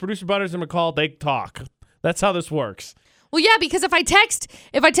text. Producer Butters and McCall, they talk. That's how this works. Well, yeah, because if I text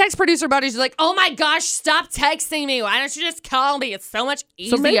Producer Butters, he's like, oh my gosh, stop texting me. Why don't you just call me? It's so much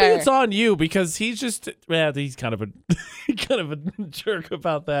easier. So maybe it's on you because he's just, he's kind of a jerk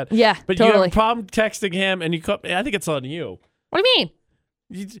about that. Yeah, but totally. You have a problem texting him, and I think it's on you. What do you mean?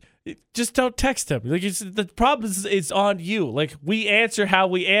 You just don't text him. Like the problem is on you. Like we answer how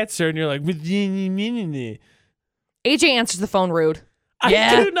we answer, and you're like, AJ answers the phone rude.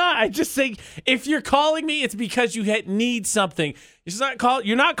 I do not. I just say if you're calling me, it's because you need something.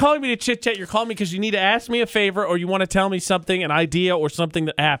 You're not calling me to chit chat. You're calling me because you need to ask me a favor or you want to tell me something, an idea or something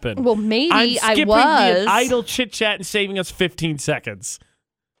that happened. Well, maybe I'm skipping the idle chit chat and saving us 15 seconds.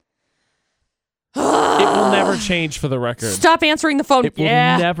 It will never change, for the record. Stop answering the phone. It will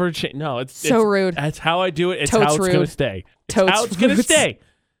never change. No, it's so rude. That's how I do it. It's Totes how it's going to stay. It's how it's going to stay.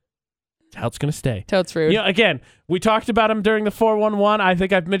 That's how it's going to stay. Totes rude. You know, again, we talked about him during the 411. I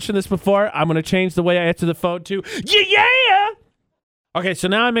think I've mentioned this before. I'm going to change the way I answer the phone to yeah. Okay, so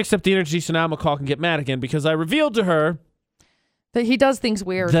now I mixed up the energy, so now McCall can get mad again because I revealed to her that he does things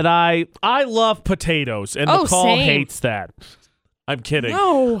weird. that I love potatoes, and McCall same. hates that. I'm kidding.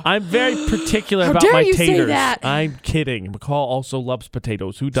 No. I'm very particular How about dare my you taters. say that? I'm kidding. McCall also loves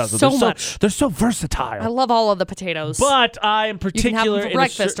potatoes. Who doesn't? So much. They're so versatile. I love all of the potatoes. But I am you particular can have them for in a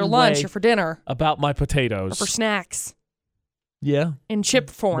breakfast or certain lunch way or for dinner about my potatoes. or for snacks Yeah. in chip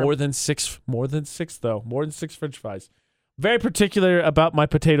form. More than six though. More than 6 French fries. Very particular about my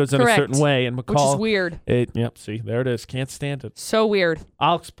potatoes in Correct. a certain way, and McCall. Which is weird. Yep. See, there it is. Can't stand it. So weird.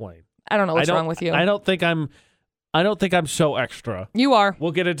 I'll explain. I don't know what's wrong with you. I don't think I'm so extra. You are.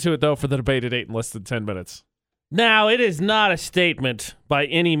 We'll get into it though for the debate at 8 in less than 10 minutes. Now, it is not a statement by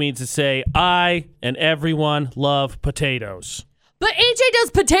any means to say I and everyone love potatoes. But AJ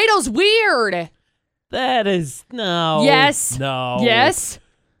does potatoes weird. That is no. Yes. No. Yes.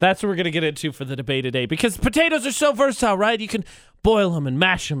 That's what we're going to get into for the debate today because potatoes are so versatile, right? You can boil them and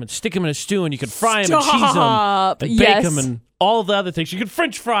mash them and stick them in a stew, and you can fry them and cheese them and bake Yes. them and all the other things. You can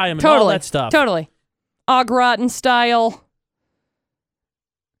French fry them and Totally. all that stuff. Totally. Au gratin style.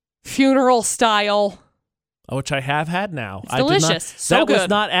 Funeral style. Which I have had now. It's delicious. So that was good.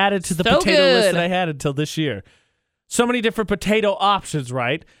 not added to the So potato list good. that I had until this year. So many different potato options,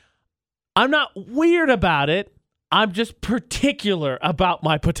 right? I'm not weird about it. I'm just particular about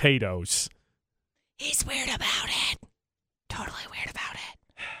my potatoes. He's weird about it. Totally weird about it.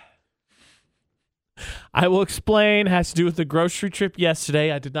 I will explain. Has to do with the grocery trip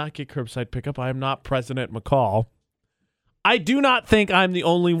yesterday. I did not get curbside pickup. I am not President McCall. I do not think I'm the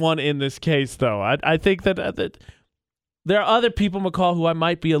only one in this case, though. I think that there are other people, McCall, who I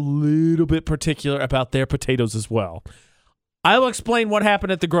might be a little bit particular about their potatoes as well. I will explain what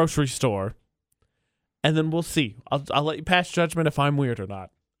happened at the grocery store, and then we'll see. I'll let you pass judgment if I'm weird or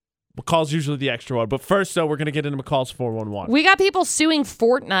not. McCall's usually the extra one. But first, though, we're going to get into McCall's 411. We got people suing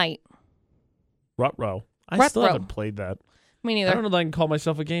Fortnite. Ruh-roh. I Ruh-roh. still haven't played that. Me I neither. don't know that I can call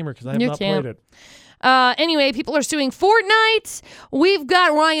myself a gamer because I have You not can't. played it. Anyway, people are suing Fortnite. We've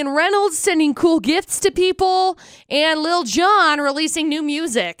got Ryan Reynolds sending cool gifts to people, and Lil Jon releasing new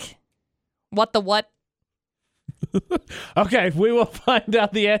music. What the what? Okay, we will find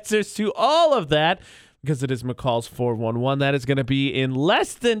out the answers to all of that because it is McCall's 411. That is going to be in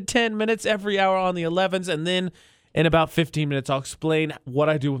less than 10 minutes every hour on the 11s, and then in about 15 minutes, I'll explain what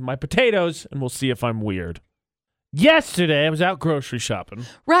I do with my potatoes, and we'll see if I'm weird. Yesterday, I was out grocery shopping.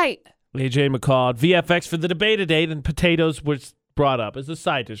 Right. AJ McCall at VFX for the debate today, and potatoes was brought up as a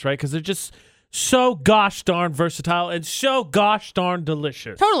side dish, right? Because they're just so gosh darn versatile and so gosh darn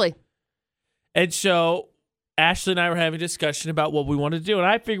delicious. Totally. And so Ashley and I were having a discussion about what we wanted to do, and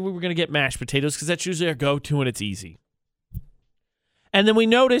I figured we were going to get mashed potatoes because that's usually our go-to and it's easy. And then we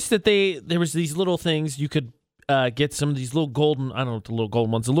noticed that there was these little things you could get some of these little golden, I don't know what the little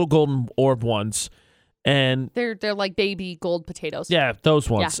golden ones, the little golden orb ones. And They're like baby gold potatoes. yeah, those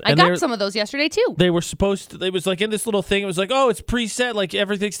ones. Yeah, I And got some of those yesterday too. They were supposed to, it was like in this little thing, it was like, oh, it's preset, like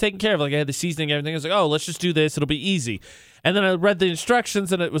everything's taken care of. Like I had the seasoning, everything. I was like, oh, let's just do this, it'll be easy. And then I read the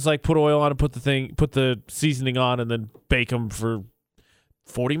instructions and it was like put oil on and put the seasoning on and then bake them for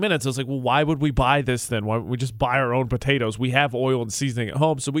 40 minutes. I was like, well, why would we buy this then? Why don't we just buy our own potatoes? We have oil and seasoning at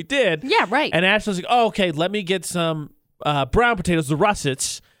home, so we did. Yeah, right. And Ashley was like, oh, okay, let me get some brown potatoes, the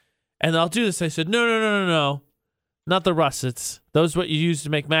russets, and I'll do this. I said, no. Not the russets. Those are what you use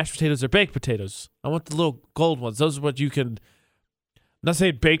to make mashed potatoes or baked potatoes. I want the little gold ones. Those are what you can, not say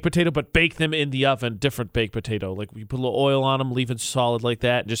baked potato, but bake them in the oven, different baked potato. Like you put a little oil on them, leave it solid like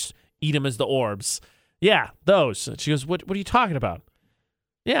that, and just eat them as the orbs. Yeah, those. And she goes, what are you talking about?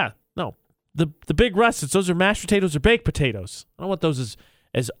 Yeah, no. The big russets, those are mashed potatoes or baked potatoes. I don't want those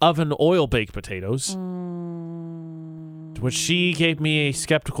as oven oil baked potatoes. To which she gave me a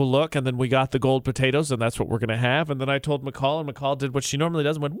skeptical look, and then we got the gold potatoes, and that's what we're going to have. And then I told McCall, and McCall did what she normally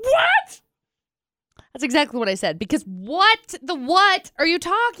does and went, what? That's exactly what I said. Because what are you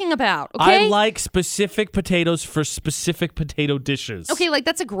talking about? Okay. I like specific potatoes for specific potato dishes. Okay, like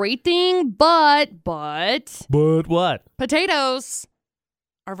that's a great thing, but But what? potatoes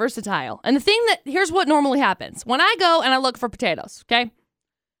are versatile. And the thing here's what normally happens. When I go and I look for potatoes, okay?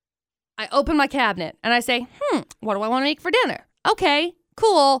 I open my cabinet and I say, what do I want to make for dinner? Okay,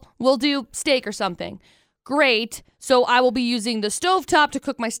 cool. We'll do steak or something. Great. So I will be using the stovetop to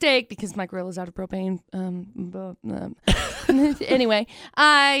cook my steak because my grill is out of propane. Anyway,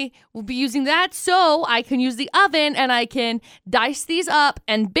 I will be using that so I can use the oven and I can dice these up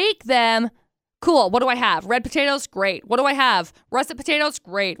and bake them Cool. What do I have? Red potatoes? Great. What do I have? Russet potatoes?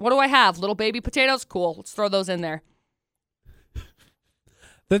 Great. What do I have? Little baby potatoes? Cool. Let's throw those in there.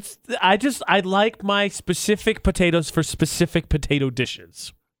 I like my specific potatoes for specific potato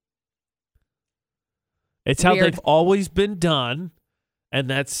dishes. It's how Weird. they've always been done, and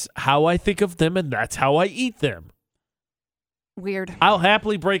that's how I think of them, and that's how I eat them. Weird. I'll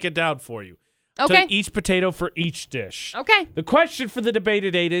happily break it down for you. Okay. To each potato for each dish. Okay. The question for the debate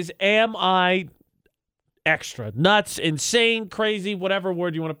at 8 is, am I extra, nuts, insane, crazy, whatever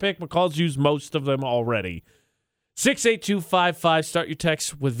word you want to pick? McCall's used most of them already. 68255. Start your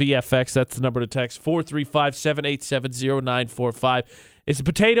text with VFX. That's the number to text. 435-787-0945. Is a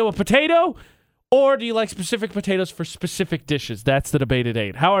potato, or do you like specific potatoes for specific dishes? That's the debate at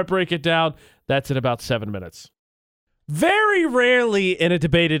 8. How I break it down, that's in about 7 minutes. Very rarely in a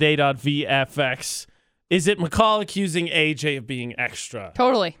debate at 8 on VFX is it McCall accusing AJ of being extra.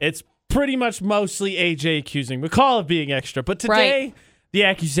 Totally. It's pretty much mostly AJ accusing McCall of being extra. But today, the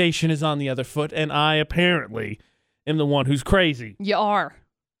accusation is on the other foot, and I apparently am the one who's crazy. You are.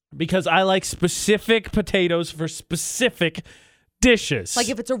 Because I like specific potatoes for specific dishes. Like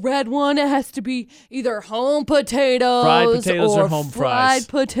if it's a red one, it has to be either home potatoes, Fried potatoes or home fried fries.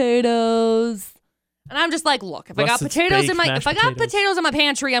 potatoes. And I'm just like, look, if I got Russet's potatoes baked in my mashed potatoes in my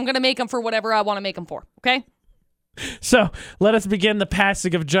pantry, I'm gonna make them for whatever I want to make them for. Okay. So let us begin the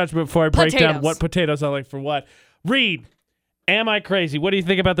passing of judgment before I break down Potatoes. what potatoes I like for what. Reed, am I crazy? What do you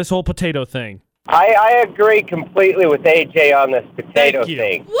think about this whole potato thing? I agree completely with AJ on this potato Thank you.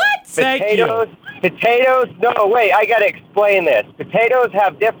 thing. What? Thank you. Potatoes, no, wait, I got to explain this. Potatoes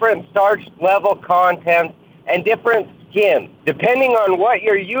have different starch level contents and different skins. Depending on what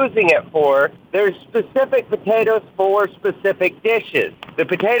you're using it for, there's specific potatoes for specific dishes. The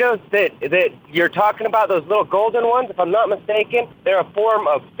potatoes that you're talking about, those little golden ones, if I'm not mistaken, they're a form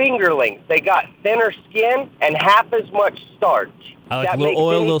of fingerlings. They got thinner skin and half as much starch. I like That a little makes oil,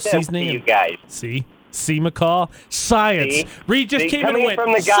 a any little sense seasoning. to you guys. See, McCall? Science. See? Reed just came in coming and went,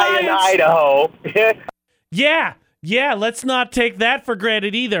 from the guy in "Science!" Idaho. Yeah, let's not take that for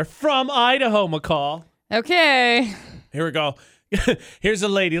granted either. From Idaho, McCall. Okay. Here we go. Here's a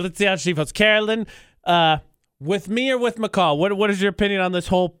lady. Let's see how she feels. Carolyn, with me or with McCall? What is your opinion on this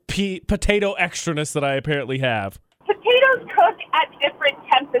whole potato extraness that I apparently have? Potatoes cook at different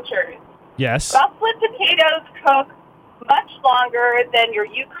temperatures. Yes. Buffalo potatoes cook much longer than your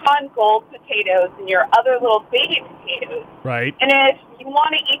Yukon Gold potatoes and your other little baby potatoes. Right. And if you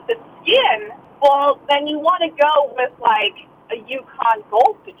want to eat the skin, well, then you want to go with, like, a Yukon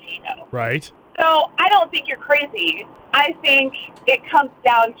Gold potato. Right. So I don't think you're crazy. I think it comes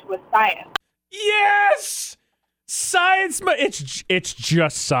down to a science. Yes! Science. It's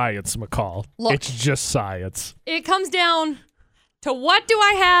just science, McCall. Look. It's just science. It comes down to what do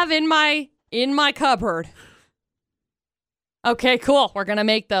I have in my cupboard? Okay, cool. We're gonna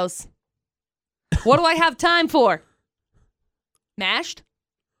make those. What do I have time for? Mashed?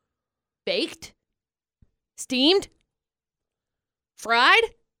 Baked? Steamed? Fried?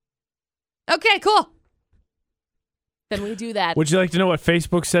 Okay, cool. Then we do that. Would you like to know what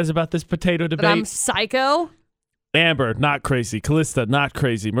Facebook says about this potato But I'm debate? psycho. Amber, not crazy. Callista, not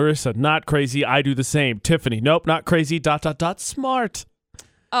crazy. Marissa, not crazy. I do the same. Tiffany, nope, not crazy. ... Smart.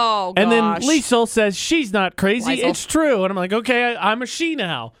 Oh, gosh. And then Liesel says she's not crazy. Liesel. It's true. And I'm like, okay, I'm a she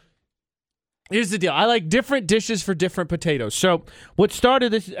now. Here's the deal. I like different dishes for different potatoes. So what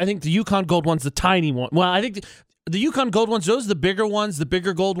started this, I think the Yukon Gold one's the tiny one. Well, I think the Yukon Gold ones, those are the bigger ones, the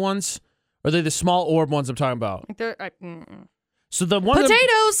bigger gold ones. Or are they the small orb ones I'm talking about? So the one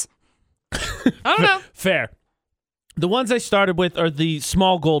potatoes. I don't know. Fair. The ones I started with are the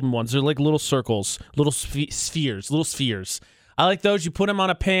small golden ones. They're like little circles, little spheres. I like those. You put them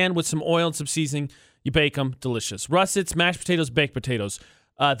on a pan with some oil and some seasoning. You bake them. Delicious. Russets, mashed potatoes, baked potatoes.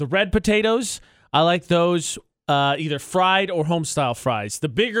 The red potatoes, I like those either fried or home-style fries. The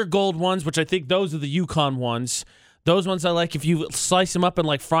bigger gold ones, which I think those are the Yukon ones, those ones I like if you slice them up and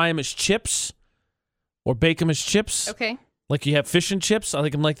like fry them as chips or bake them as chips. Okay. Like you have fish and chips. I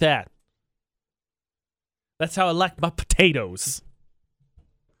like them like that. That's how I like my potatoes.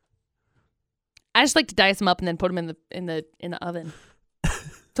 I just like to dice them up and then put them in the oven.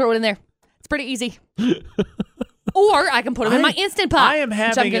 Throw it in there. It's pretty easy. Or I can put them in my Instant Pot, I am which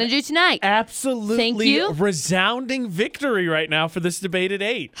having I'm going to do tonight. Absolutely Thank you. resounding victory right now for this debate at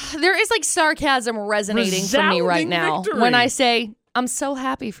 8. There is like sarcasm resonating from me right Resounding now victory. when I say, I'm so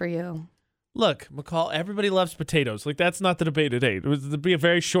happy for you. Look, McCall, everybody loves potatoes. Like, that's not the debate at 8. It would be a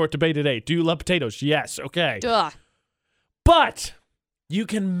very short debate at 8. Do you love potatoes? Yes. Okay. Duh. But You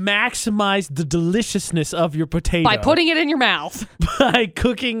can maximize the deliciousness of your potato By putting it in your mouth. by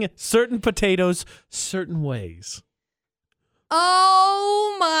cooking certain potatoes certain ways.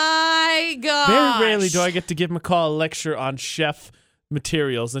 Oh my gosh. Very rarely do I get to give McCall a lecture on chef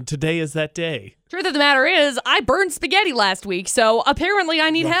materials, and today is that day. Truth of the matter is, I burned spaghetti last week, so apparently I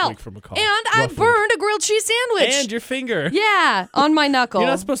need Rough help. week for McCall. And I Rough week. burned a grilled cheese sandwich. And your finger. Yeah, on my knuckle. You're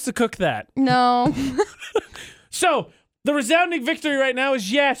not supposed to cook that. No. So, the resounding victory right now is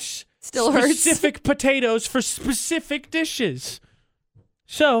yes. Still hurts. Specific potatoes for specific dishes.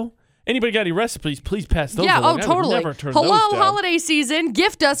 So, anybody got any recipes, please pass those Yeah, along. oh, I would totally. never turn Hello, those down. holiday season.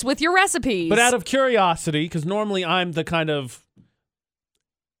 Gift us with your recipes. But out of curiosity, because normally I'm the kind of,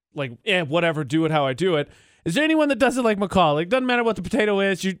 like, whatever, do it how I do it. Is there anyone that does it like McCall? Like, doesn't matter what the potato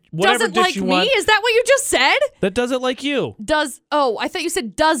is, whatever doesn't dish like you me? want. Is that what you just said? That does it like you. I thought you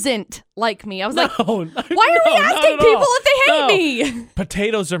said doesn't like me. I was like, No, why are we asking people if they hate me?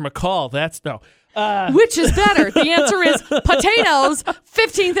 Potatoes are McCall. That's no. Which is better? The answer is potatoes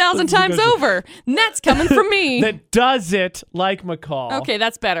 15,000 times over. And that's coming from me. That does it like McCall. Okay,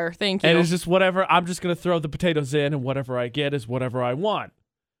 that's better. Thank you. And it's just whatever. I'm just going to throw the potatoes in, and whatever I get is whatever I want.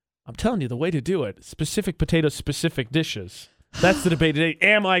 I'm telling you, the way to do it, specific potatoes, specific dishes. That's the debate at 8.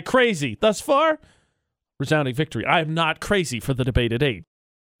 Am I crazy? Thus far, resounding victory. I am not crazy for the debate at 8.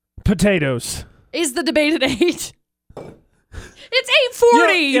 Potatoes. Is the debate at 8? It's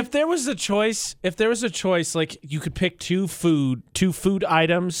 8:40. If there was a choice, like you could pick two food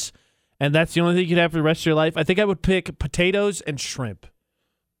items, and that's the only thing you could have for the rest of your life, I think I would pick potatoes and shrimp.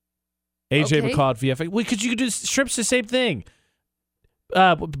 AJ Okay. McCall at VFX. Well, because you could do shrimp's the same thing.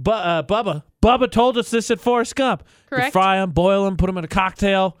 Bubba told us this at Forrest Gump. Correct. You fry them, boil them, put them in a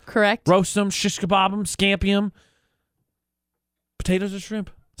cocktail, Correct. roast them, shish kebab them, scampi them. Potatoes or shrimp.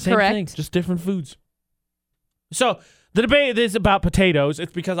 Same Correct. thing, just different foods. So the debate is about potatoes.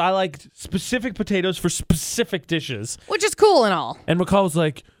 It's because I like specific potatoes for specific dishes. Which is cool and all. And McCall was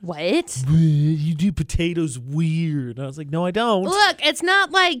like, What? you do potatoes weird. And I was like, no, I don't. Look, it's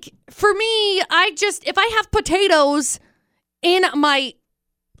not like, for me, if I have potatoes in my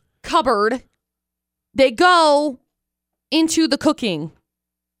cupboard, they go into the cooking.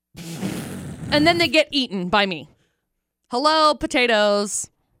 And then they get eaten by me. Hello, potatoes.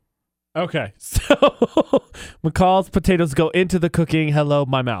 Okay. So McCall's potatoes go into the cooking. Hello,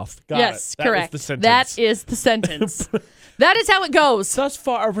 my mouth. Got Yes, it. That correct. was the sentence. That is the sentence. That is how it goes. Thus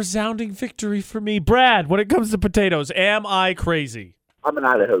far, a resounding victory for me. Brad, when it comes to potatoes, am I crazy? I'm an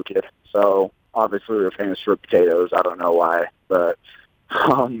Idaho kid, so obviously we're famous for potatoes. I don't know why, but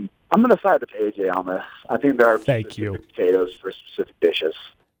I'm going to side with AJ on this. I think there are specific potatoes for specific dishes.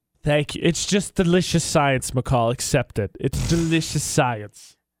 Thank you. It's just delicious science, McCall. Accept it. It's delicious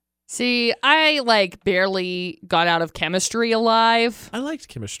science. See, I barely got out of chemistry alive. I liked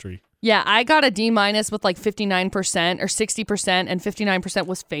chemistry. Yeah, I got a D- with 59% or 60%, and 59%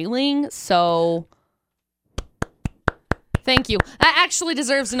 was failing. So, thank you. That actually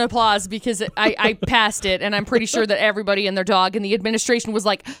deserves an applause because I passed it, and I'm pretty sure that everybody and their dog in the administration was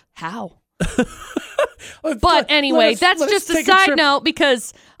like, how? But anyway, that's just a side note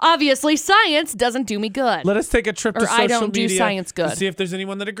because obviously science doesn't do me good. Let us take a trip to Or social I don't media do science good. to see if there's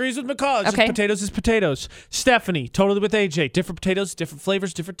anyone that agrees with McCall. It's Okay. just potatoes is potatoes. Stephanie, totally with AJ. Different potatoes, different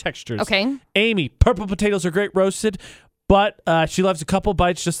flavors, different textures. Okay. Amy, purple potatoes are great roasted, but she loves a couple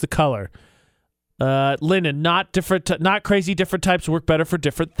bites, just the color. Lennon, not crazy. Different types work better for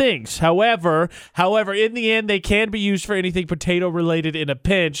different things. However, in the end, they can be used for anything potato related in a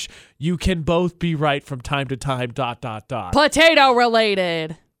pinch. You can both be right from time to time. ... Potato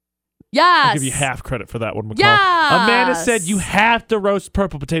related. Yes. I'll give you half credit for that one, McCall. Yes. Amanda said you have to roast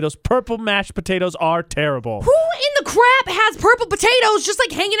purple potatoes. Purple mashed potatoes are terrible. Who in the crap has purple potatoes just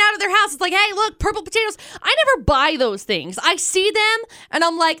hanging out at their house? It's like, hey, look, purple potatoes. I never buy those things. I see them and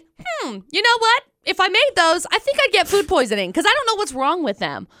I'm like, you know what? If I made those, I think I'd get food poisoning because I don't know what's wrong with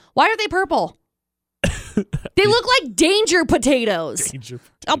them. Why are they purple? They look like danger potatoes. Danger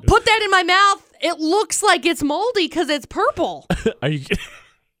potatoes. I'll put that in my mouth. It looks like it's moldy because it's purple. Are you kidding?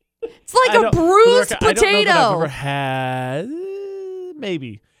 It's like a bruised I don't know potato. that I've ever had.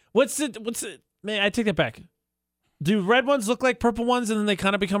 Maybe. What's it? Man, I take that back. Do red ones look like purple ones and then they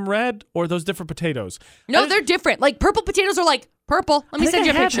kind of become red, or are those different potatoes? No, they're different. Like purple potatoes are like purple. Let me send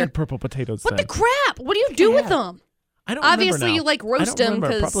you a picture. Had purple potatoes. What then. the crap? What do you do with them? I don't Obviously, remember now. you roast I don't them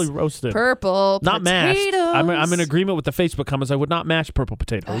remember. because Probably roasted. Purple Not potatoes. mashed. I'm in agreement with the Facebook comments. I would not mash purple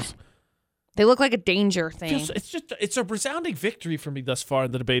potatoes. They look like a danger thing. It's a resounding victory for me thus far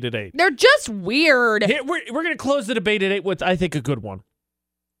in the debate at 8. They're just weird. Here, we're going to close the debate at 8 with, I think, a good one.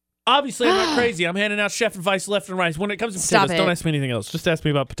 Obviously, I'm not crazy. I'm handing out chef advice left and right. When it comes to potatoes, don't ask me anything else. Just ask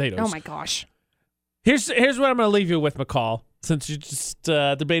me about potatoes. Oh, my gosh. Here's what I'm going to leave you with, McCall, since you just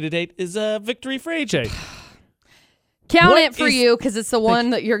debated 8, is a victory for AJ. Count it for you, because it's the one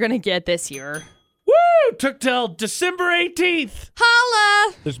that you're going to get this year. Woo! Took till December 18th.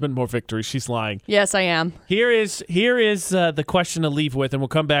 Holla! There's been more victories. She's lying. Yes, I am. Here is the question to leave with, and we'll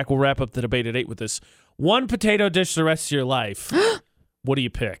come back. We'll wrap up the debate at 8 with this. One potato dish the rest of your life. What do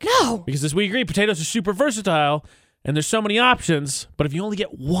you pick? No. Because as we agree, potatoes are super versatile, and there's so many options. But if you only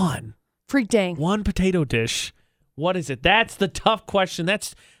get one potato dish, what is it? That's the tough question.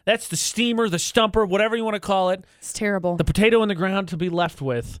 That's the steamer, the stumper, whatever you want to call it. It's terrible. The potato in the ground to be left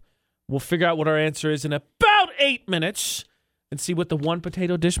with. We'll figure out what our answer is in about 8 minutes and see what the one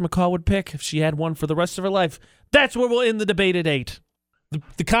potato dish McCall would pick if she had one for the rest of her life. That's where we'll end the debate at 8.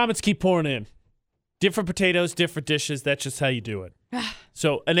 The comments keep pouring in. Different potatoes, different dishes. That's just how you do it.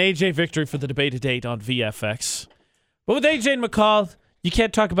 So an AJ victory for the debate at 8 on VFX. But with AJ and McCall, you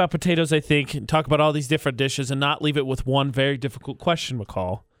can't talk about potatoes, I think, and talk about all these different dishes and not leave it with one very difficult question,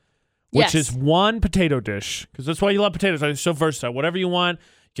 McCall, which is one potato dish. Because that's why you love potatoes. They're so versatile. Whatever you want,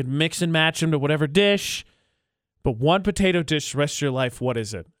 you can mix and match them to whatever dish. But one potato dish the rest of your life, what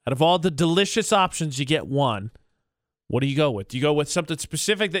is it? Out of all the delicious options, you get one. What do you go with? Do you go with something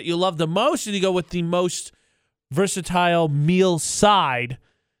specific that you love the most, or do you go with the most versatile meal side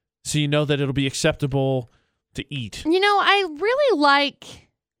so you know that it'll be acceptable to eat? You know, I really like,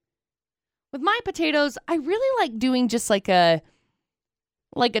 with my potatoes, I really like doing just like a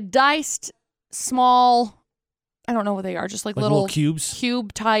diced small, I don't know what they are, just like little cubes,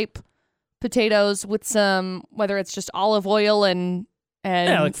 cube type potatoes with some, whether it's just olive oil and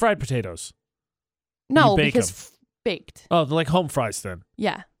yeah, like fried potatoes. No, because baked. Oh, they're like home fries then.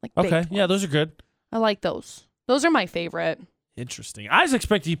 Yeah, like okay, baked yeah, those are good. I like those. Those are my favorite. Interesting. I was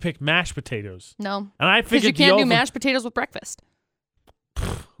expecting you to pick mashed potatoes. No, and I figured because you can't do mashed potatoes with breakfast.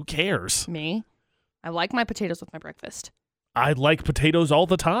 Who cares? Me, I like my potatoes with my breakfast. I like potatoes all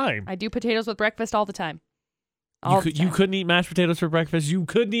the time. I do potatoes with breakfast all the time. You couldn't eat mashed potatoes for breakfast? You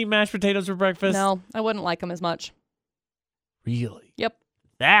couldn't eat mashed potatoes for breakfast? No, I wouldn't like them as much. Really? Yep.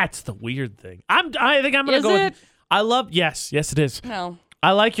 That's the weird thing. I think I'm going to go with... I love... Yes, it is. No.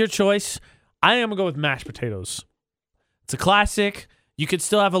 I like your choice. I am going to go with mashed potatoes. It's a classic. You can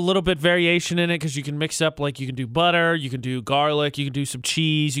still have a little bit variation in it because you can mix up, like you can do butter, you can do garlic, you can do some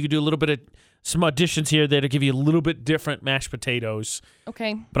cheese, you can do a little bit of some additions here there to give you a little bit different mashed potatoes.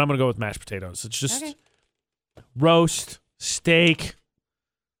 Okay. But I'm going to go with mashed potatoes. It's just roast, steak,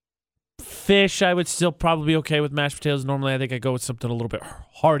 fish. I would still probably be okay with mashed potatoes. Normally, I think I go with something a little bit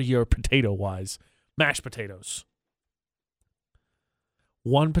heartier potato-wise. Mashed potatoes.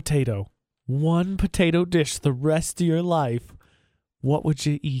 One potato dish the rest of your life. What would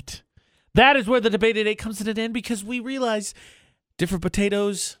you eat? That is where the debate at 8 comes to an end because we realize different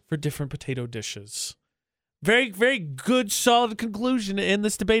potatoes for different potato dishes. Very, very good, solid conclusion in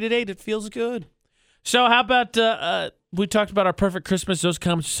this debate at 8. It feels good. So how about we talked about our perfect Christmas. Those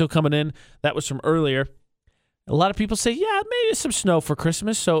comments are still coming in. That was from earlier. A lot of people say, yeah, maybe some snow for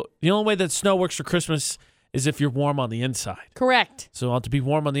Christmas. So the only way that snow works for Christmas is if you're warm on the inside. Correct. So to be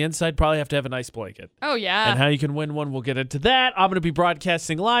warm on the inside, probably have to have a nice blanket. Oh, yeah. And how you can win one, we'll get into that. I'm going to be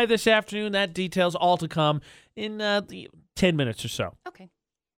broadcasting live this afternoon. That details all to come in 10 minutes or so. Okay.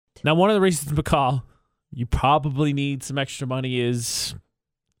 Now, one of the reasons, McCall, you probably need some extra money is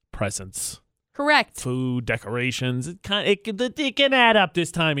presents. Correct. Food, decorations. It can add up this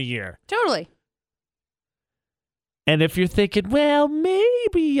time of year. Totally. And if you're thinking, well,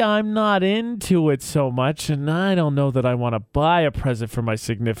 maybe I'm not into it so much, and I don't know that I want to buy a present for my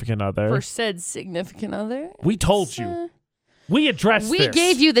significant other. For said significant other. We told you. We addressed this. We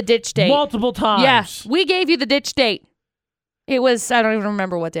gave you the ditch date. Multiple times. Yeah, we gave you the ditch date. It was, I don't even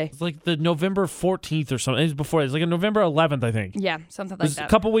remember what day. It's like the November 14th or something. It was before. It was like a November 11th, I think. Yeah, something like that. It was a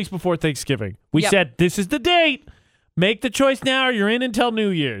couple weeks before Thanksgiving. We said, this is the date. Make the choice now or you're in until New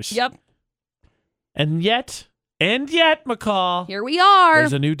Year's. Yep. And yet, McCall. Here we are.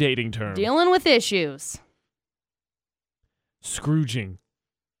 There's a new dating term. Dealing with issues. Scrouging.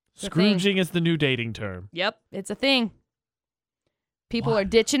 Scrouging is the new dating term. Yep, it's a thing. People are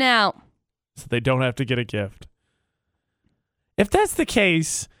ditching out. So they don't have to get a gift. If that's the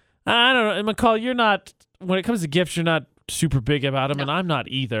case, I don't know, McCall, you're not, when it comes to gifts, you're not super big about them, and I'm not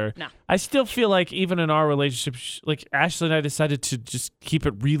either. No. I still feel like even in our relationship, like Ashley and I decided to just keep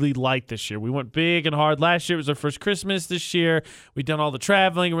it really light this year. We went big and hard. Last year was our first Christmas. This year, we've done all the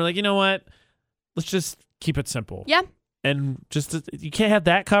traveling, and we're like, you know what? Let's just keep it simple. Yeah. And just, you can't have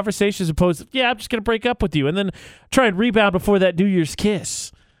that conversation as opposed to, I'm just going to break up with you, and then try and rebound before that New Year's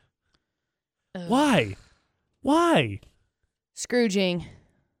kiss. Why? Scrouging.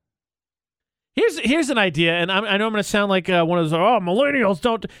 Here's an idea, and I know I'm going to sound like one of those, millennials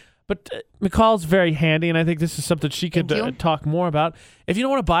don't. But McCall's very handy, and I think this is something she could talk more about. If you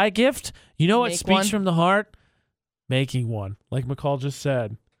don't want to buy a gift, you know what speaks from the heart? Making one, like McCall just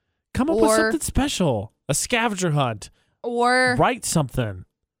said. Come up with something special. A scavenger hunt. Or write something.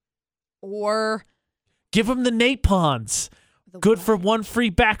 Or give them the napons. Good for one free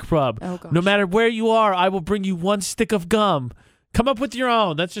back rub. Oh, gosh. No matter where you are, I will bring you one stick of gum. Come up with your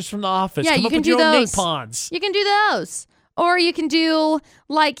own. That's just from the office. Yeah, Come you up can with do your own those. napons. You can do those. Or you can do,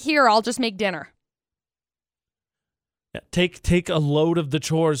 like, here, I'll just make dinner. Yeah, take a load of the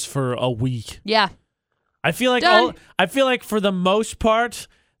chores for a week. Yeah. I feel like for the most part,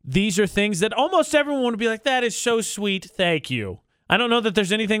 these are things that almost everyone would be like, that is so sweet. Thank you. I don't know that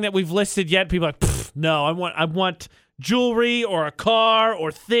there's anything that we've listed yet. People are like, no, I want jewelry or a car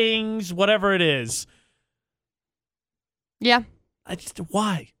or things, whatever it is. Yeah.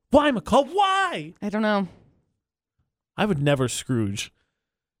 Why? Why, McCall? Why? I don't know. I would never Scrooge.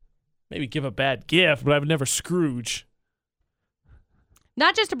 Maybe give a bad gift, but I would never Scrooge.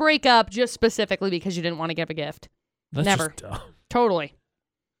 Not just to break up, just specifically because you didn't want to give a gift. That's Never. Just dumb. Totally.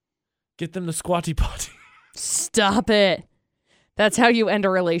 Get them the squatty potty. Stop it. That's how you end a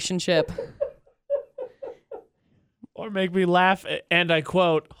relationship. Or make me laugh, and I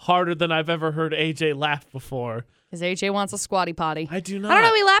quote, harder than I've ever heard AJ laugh before. Because AJ wants a squatty potty. I do not. I don't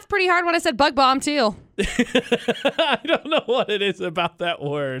know. He laughed pretty hard when I said bug bomb, too. I don't know what it is about that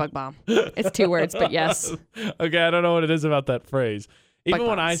word. Bug bomb. It's 2 words, but yes. Okay, I don't know what it is about that phrase. Even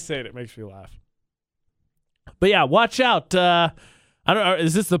when I say it, it makes me laugh. But yeah, watch out. I don't know.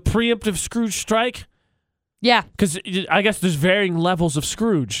 Is this the preemptive Scrooge strike? Yeah. Because I guess there's varying levels of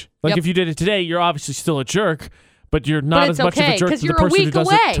Scrooge. Like if you did it today, you're obviously still a jerk, but you're not as much of a jerk to the person who does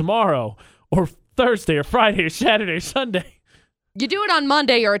it tomorrow or Thursday or Friday or Saturday or Sunday. You do it on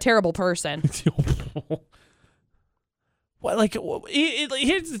Monday, you're a terrible person. Well, like,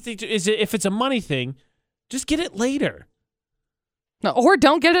 here's the thing: is if it's a money thing, just get it later. No, or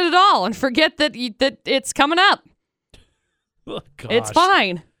don't get it at all and forget that it's coming up. Oh, gosh. It's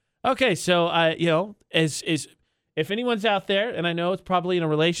fine. Okay, so as if anyone's out there, and I know it's probably in a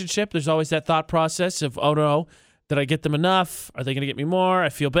relationship, there's always that thought process of, oh no, did I get them enough? Are they going to get me more? I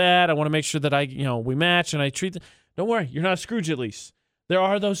feel bad. I want to make sure that we match and I treat them. Don't worry, you're not a Scrooge at least. There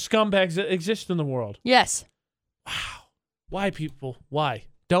are those scumbags that exist in the world. Yes. Wow. Why, people? Why?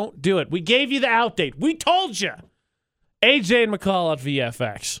 Don't do it. We gave you the outdate. We told you. AJ and McCall at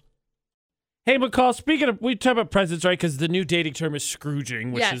VFX. Hey, McCall, speaking of, we talk about presents, right? Because the new dating term is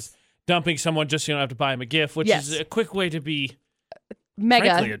Scrouging, which is dumping someone just so you don't have to buy them a gift, which is a quick way to be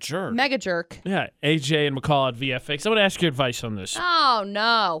frankly a jerk. Mega jerk. Yeah, AJ and McCall at VFX. I want to ask your advice on this. Oh,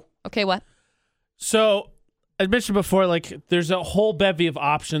 no. Okay, what? So, I mentioned before, like, there's a whole bevy of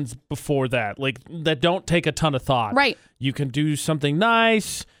options before that, like, that don't take a ton of thought. Right. You can do something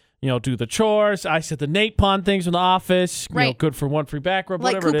nice, do the chores. I said the Napon things in the office, good for one free back rub,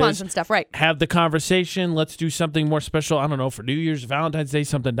 whatever it is. Like coupons and stuff, right. Have the conversation. Let's do something more special, I don't know, for New Year's, Valentine's Day,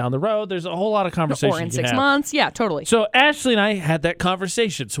 something down the road. There's a whole lot of conversation Or in 6 months. Yeah, totally. So Ashley and I had that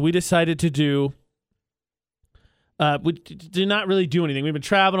conversation. So we decided to do... we did not really do anything. We've been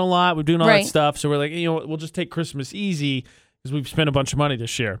traveling a lot. We're doing all that stuff. So we're like, we'll just take Christmas easy because we've spent a bunch of money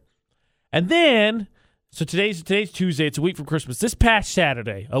this year. And then, so today's Tuesday. It's a week from Christmas. This past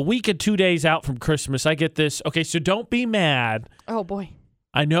Saturday, a week and 2 days out from Christmas, I get this. Okay, so don't be mad. Oh, boy.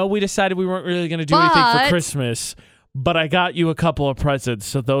 I know we decided we weren't really going to do anything for Christmas, but I got you a couple of presents,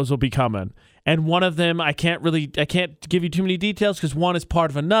 so those will be coming. And one of them, I can't give you too many details because one is part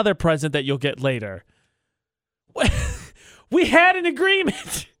of another present that you'll get later. We had an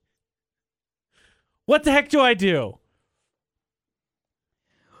agreement. What the heck do I do?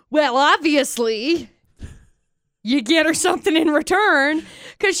 Well, obviously, you get her something in return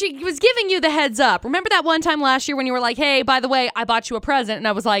because she was giving you the heads up. Remember that one time last year when you were like, hey, by the way, I bought you a present. And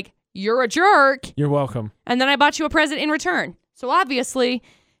I was like, you're a jerk. You're welcome. And then I bought you a present in return. So obviously,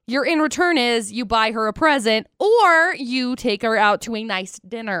 your in return is you buy her a present or you take her out to a nice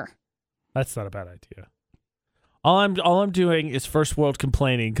dinner. That's not a bad idea. All I'm doing is first world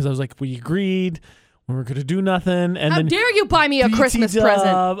complaining because I was like, we agreed we were going to do nothing. And How dare you buy me a Christmas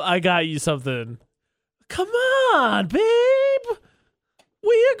present? I got you something. Come on, babe.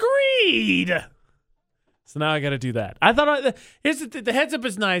 We agreed. So now I got to do that. I thought, here's the heads up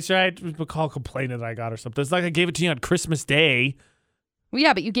is nice, right? McCall complaining that I got her something. It's like I gave it to you on Christmas Day. Well,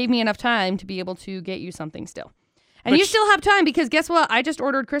 yeah, but you gave me enough time to be able to get you something still. And you still have time because guess what? I just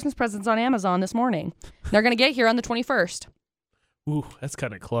ordered Christmas presents on Amazon this morning. They're going to get here on the 21st. Ooh, that's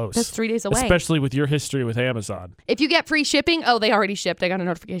kind of close. That's 3 days away. Especially with your history with Amazon. If you get free shipping, they already shipped. I got a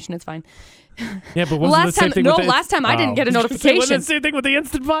notification. It's fine. Yeah, but wasn't the same thing with the... last time I didn't get a notification. Wasn't the same thing with the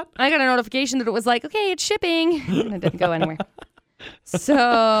Instant Pot? I got a notification that it was like, okay, it's shipping. And it didn't go anywhere.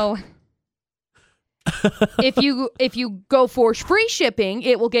 So if you go for free shipping,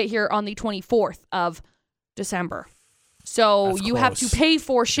 it will get here on the 24th of December. So That's you close. have to pay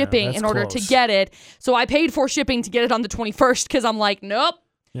for shipping in order close. to get it. So I paid for shipping to get it on the 21st because I'm like, nope.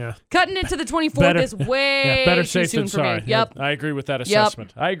 Yeah. Cutting it to the 24th is way better too safe soon than for sorry. me. Yep. I agree with that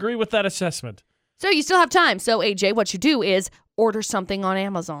assessment. I agree with that assessment. So you still have time. So AJ, what you do is order something on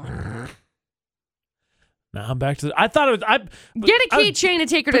Amazon. Now I'm back to I thought it was Get a keychain and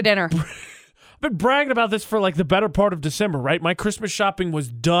take her to dinner. I've been bragging about this for like the better part of December, right? My Christmas shopping was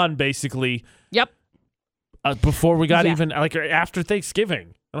done basically. Yep. Before we got even like after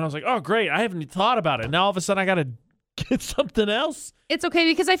Thanksgiving. And I was like, oh great, I haven't thought about it. Now all of a sudden I gotta get something else. It's okay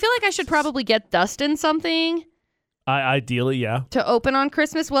because I feel like I should probably get Dustin something. Ideally, yeah. To open on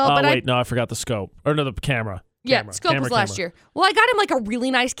Christmas. Well, but no, I forgot the scope. Or no, the camera. Scope was last year. Well, I got him like a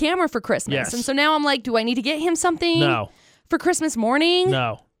really nice camera for Christmas. Yes. And so now I'm like, do I need to get him something? No. For Christmas morning?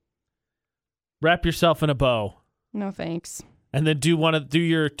 No. Wrap yourself in a bow. No, thanks. And then do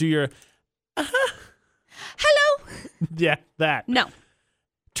your Hello. yeah, that. No.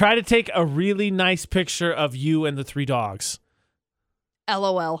 Try to take a really nice picture of you and the 3 dogs.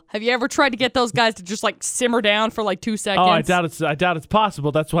 LOL. Have you ever tried to get those guys to just like simmer down for like 2 seconds? Oh, I doubt it's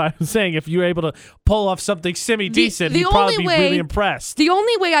possible. That's why I'm saying if you're able to pull off something semi-decent, you'd probably be really impressed. The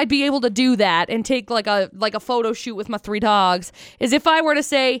only way I'd be able to do that and take like a photo shoot with my 3 dogs is if I were to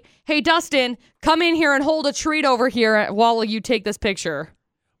say, hey, Dustin, come in here and hold a treat over here while you take this picture.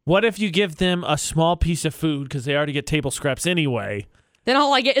 What if you give them a small piece of food because they already get table scraps anyway? Then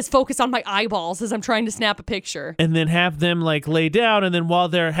all I get is focus on my eyeballs as I'm trying to snap a picture. And then have them like lay down, and then while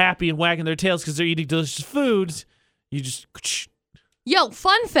they're happy and wagging their tails because they're eating delicious foods, you just... Yo,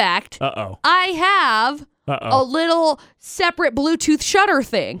 fun fact. Uh-oh. I have a little separate Bluetooth shutter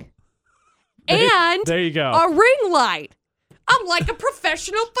thing. And there you go. A ring light. I'm like a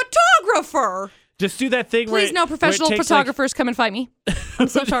professional photographer. Just do that thing Please, no professional photographers come and fight me. I'm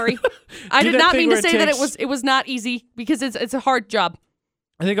so sorry. I did not mean to say that it was not easy because it's a hard job.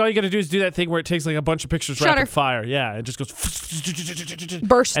 I think all you got to do is do that thing where it takes like a bunch of pictures rapid fire. Yeah, it just goes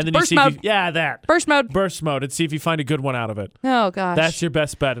burst. And then burst you see mode. that. Burst mode, and see if you find a good one out of it. Oh gosh. That's your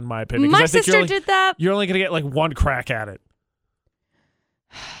best bet in my opinion. My sister did that. You're only going to get like one crack at it.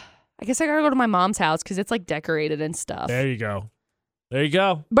 I guess I got to go to my mom's house cuz it's like decorated and stuff. There you go. But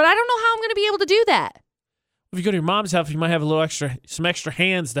I don't know how I'm going to be able to do that. If you go to your mom's house, you might have some extra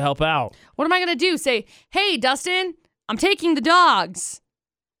hands to help out. What am I going to do? Say, hey, Dustin, I'm taking the dogs.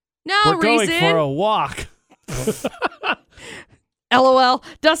 No We're reason. going for a walk. LOL.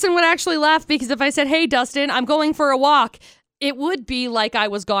 Dustin would actually laugh because if I said, hey, Dustin, I'm going for a walk, it would be like I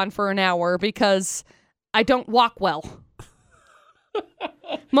was gone for an hour because I don't walk well.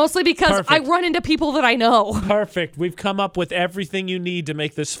 Mostly because I run into people that I know. Perfect. We've come up with everything you need to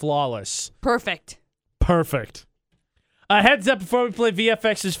make this flawless. Perfect. Heads up before we play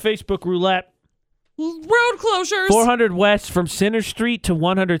VFX's Facebook roulette. Road closures. 400 West from Center Street to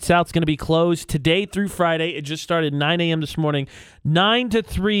 100 South is going to be closed today through Friday. It just started 9 a.m. this morning. 9 to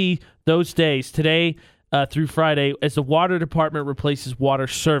 3 those days, today through Friday, as the water department replaces water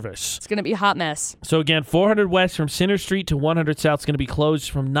service. It's going to be a hot mess. So again, 400 West from Center Street to 100 South is going to be closed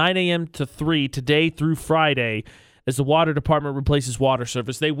from 9 a.m. to 3 today through Friday as the water department replaces water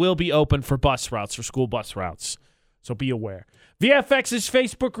service. They will be open for bus routes, for school bus routes. So be aware. VFX's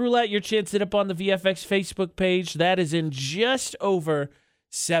Facebook roulette, your chance to hit up on the VFX Facebook page. That is in just over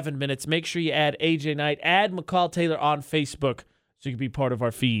 7 minutes. Make sure you add AJ Knight, add McCall Taylor on Facebook so you can be part of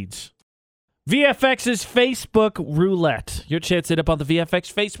our feeds. VFX's Facebook roulette, your chance to hit up on the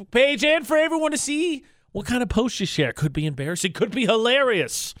VFX Facebook page and for everyone to see what kind of post you share. Could be embarrassing, could be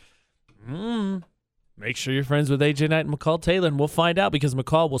hilarious. Make sure you're friends with AJ Knight and McCall Taylor, and we'll find out because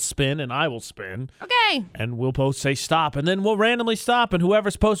McCall will spin and I will spin. Okay. And we'll both say stop, and then we'll randomly stop, and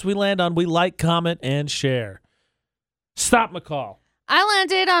whoever's post we land on, we like, comment, and share. Stop, McCall. I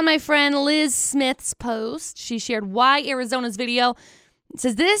landed on my friend Liz Smith's post. She shared Why Arizona's video. It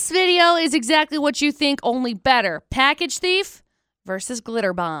says, this video is exactly what you think, only better. Package thief versus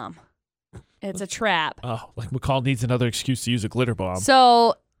glitter bomb. It's a trap. Oh, like McCall needs another excuse to use a glitter bomb.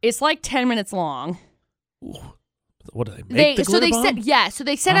 So it's like 10 minutes long. Ooh. What do they make? The glitter bomb? So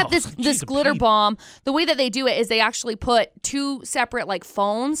they set up this glitter bomb. The way that they do it is they actually put 2 separate like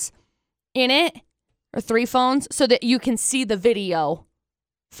phones in it, or 3 phones, so that you can see the video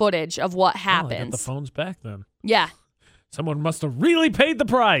footage of what happens. I got the phones back then. Yeah. Someone must have really paid the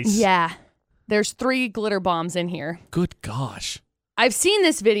price. Yeah. There's 3 glitter bombs in here. Good gosh. I've seen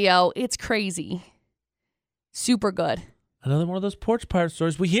this video. It's crazy. Super good. Another one of those porch pirate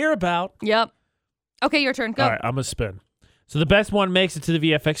stories we hear about. Yep. Okay, your turn. Go. All right, I'm going to spin. So the best one makes it to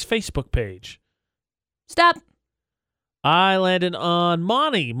the VFX Facebook page. Stop. I landed on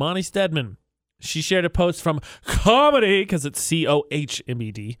Monty Stedman. She shared a post from Comedy, because it's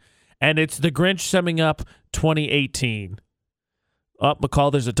COHMED, and it's The Grinch summing up 2018. Oh,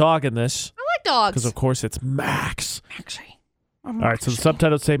 McCall, there's a dog in this. I like dogs. Because, of course, it's Max. Maxie. All right, so the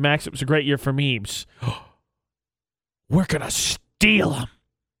subtitles say, Max, it was a great year for memes. We're going to steal them.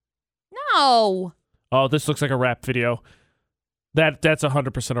 No. Oh, this looks like a rap video. That's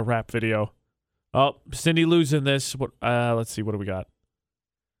 100% a rap video. Oh, Cindy Lou's in this. What? Let's see. What do we got?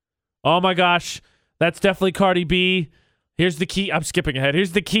 Oh, my gosh. That's definitely Cardi B. Here's the key. I'm skipping ahead.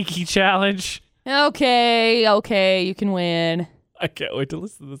 Here's the Kiki challenge. Okay. You can win. I can't wait to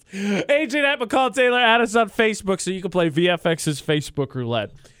listen to this. AJ at McCall Taylor. Add us on Facebook so you can play VFX's Facebook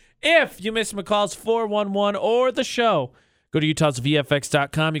Roulette. If you miss McCall's 411 or the show, go to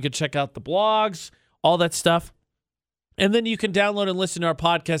utahsvfx.com. You can check out the blogs, all that stuff. And then you can download and listen to our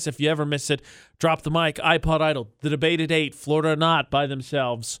podcast if you ever miss it. Drop the Mic, iPod Idol, The Debate at 8, Florida or Not by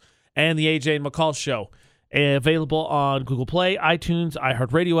themselves, and the AJ and McCall Show. Available on Google Play, iTunes,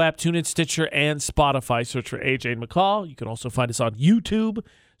 iHeartRadio app, TuneIn, Stitcher, and Spotify. Search for AJ and McCall. You can also find us on YouTube.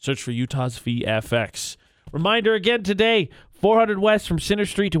 Search for Utah's VFX. Reminder again today, 400 West from Center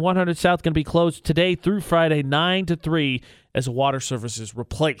Street to 100 South going to be closed today through Friday, 9 to 3, as water service is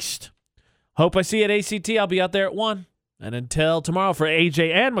replaced. Hope I see you at ACT. I'll be out there at 1. And until tomorrow for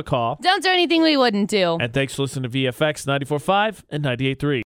AJ and McCall. Don't do anything we wouldn't do. And thanks for listening to VFX 94.5 and 98.3.